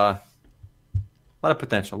lot of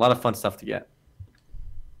potential, a lot of fun stuff to get.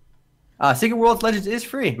 Secret World Legends is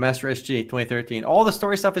free, Master SG 2013. All the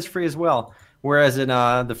story stuff is free as well. Whereas in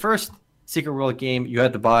the first Secret World game, you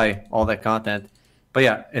had to buy all that content. But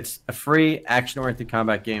yeah, it's a free action-oriented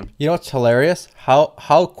combat game. You know what's hilarious? How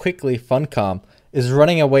quickly Funcom is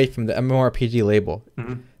running away from the MMORPG label.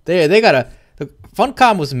 Mm-hmm.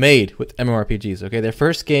 Funcom was made with MMORPGs. Okay, their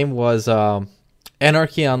first game was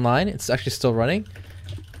Anarchy Online. It's actually still running.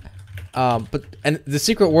 But the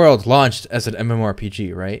Secret World launched as an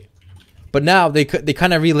MMORPG, right? But now they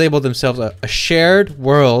kind of relabeled themselves a shared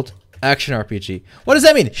world action RPG. What does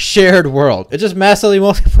that mean? Shared world. It's just massively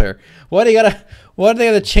multiplayer. Why do they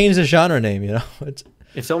gotta change the genre name? You know,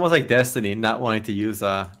 it's almost like Destiny not wanting to use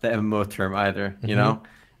the MMO term either. You know,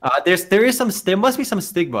 there must be some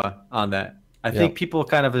stigma on that. I think people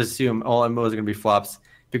kind of assume all MMOs are gonna be flops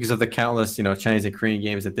because of the countless Chinese and Korean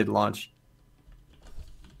games that did launch.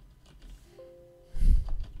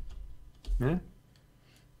 Yeah.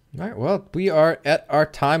 All right, well, we are at our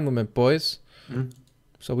time limit, boys. Mm-hmm.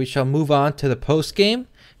 So we shall move on to the post game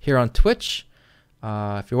here on Twitch.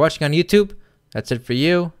 If you're watching on YouTube, that's it for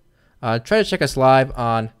you. Try to check us live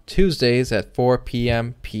on Tuesdays at 4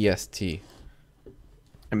 p.m. PST.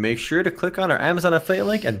 And make sure to click on our Amazon affiliate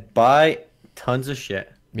link and buy tons of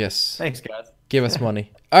shit. Yes. Thanks, guys. Give us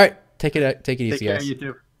money. All right, take it easy, Take care, guys.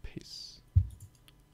 YouTube. Peace.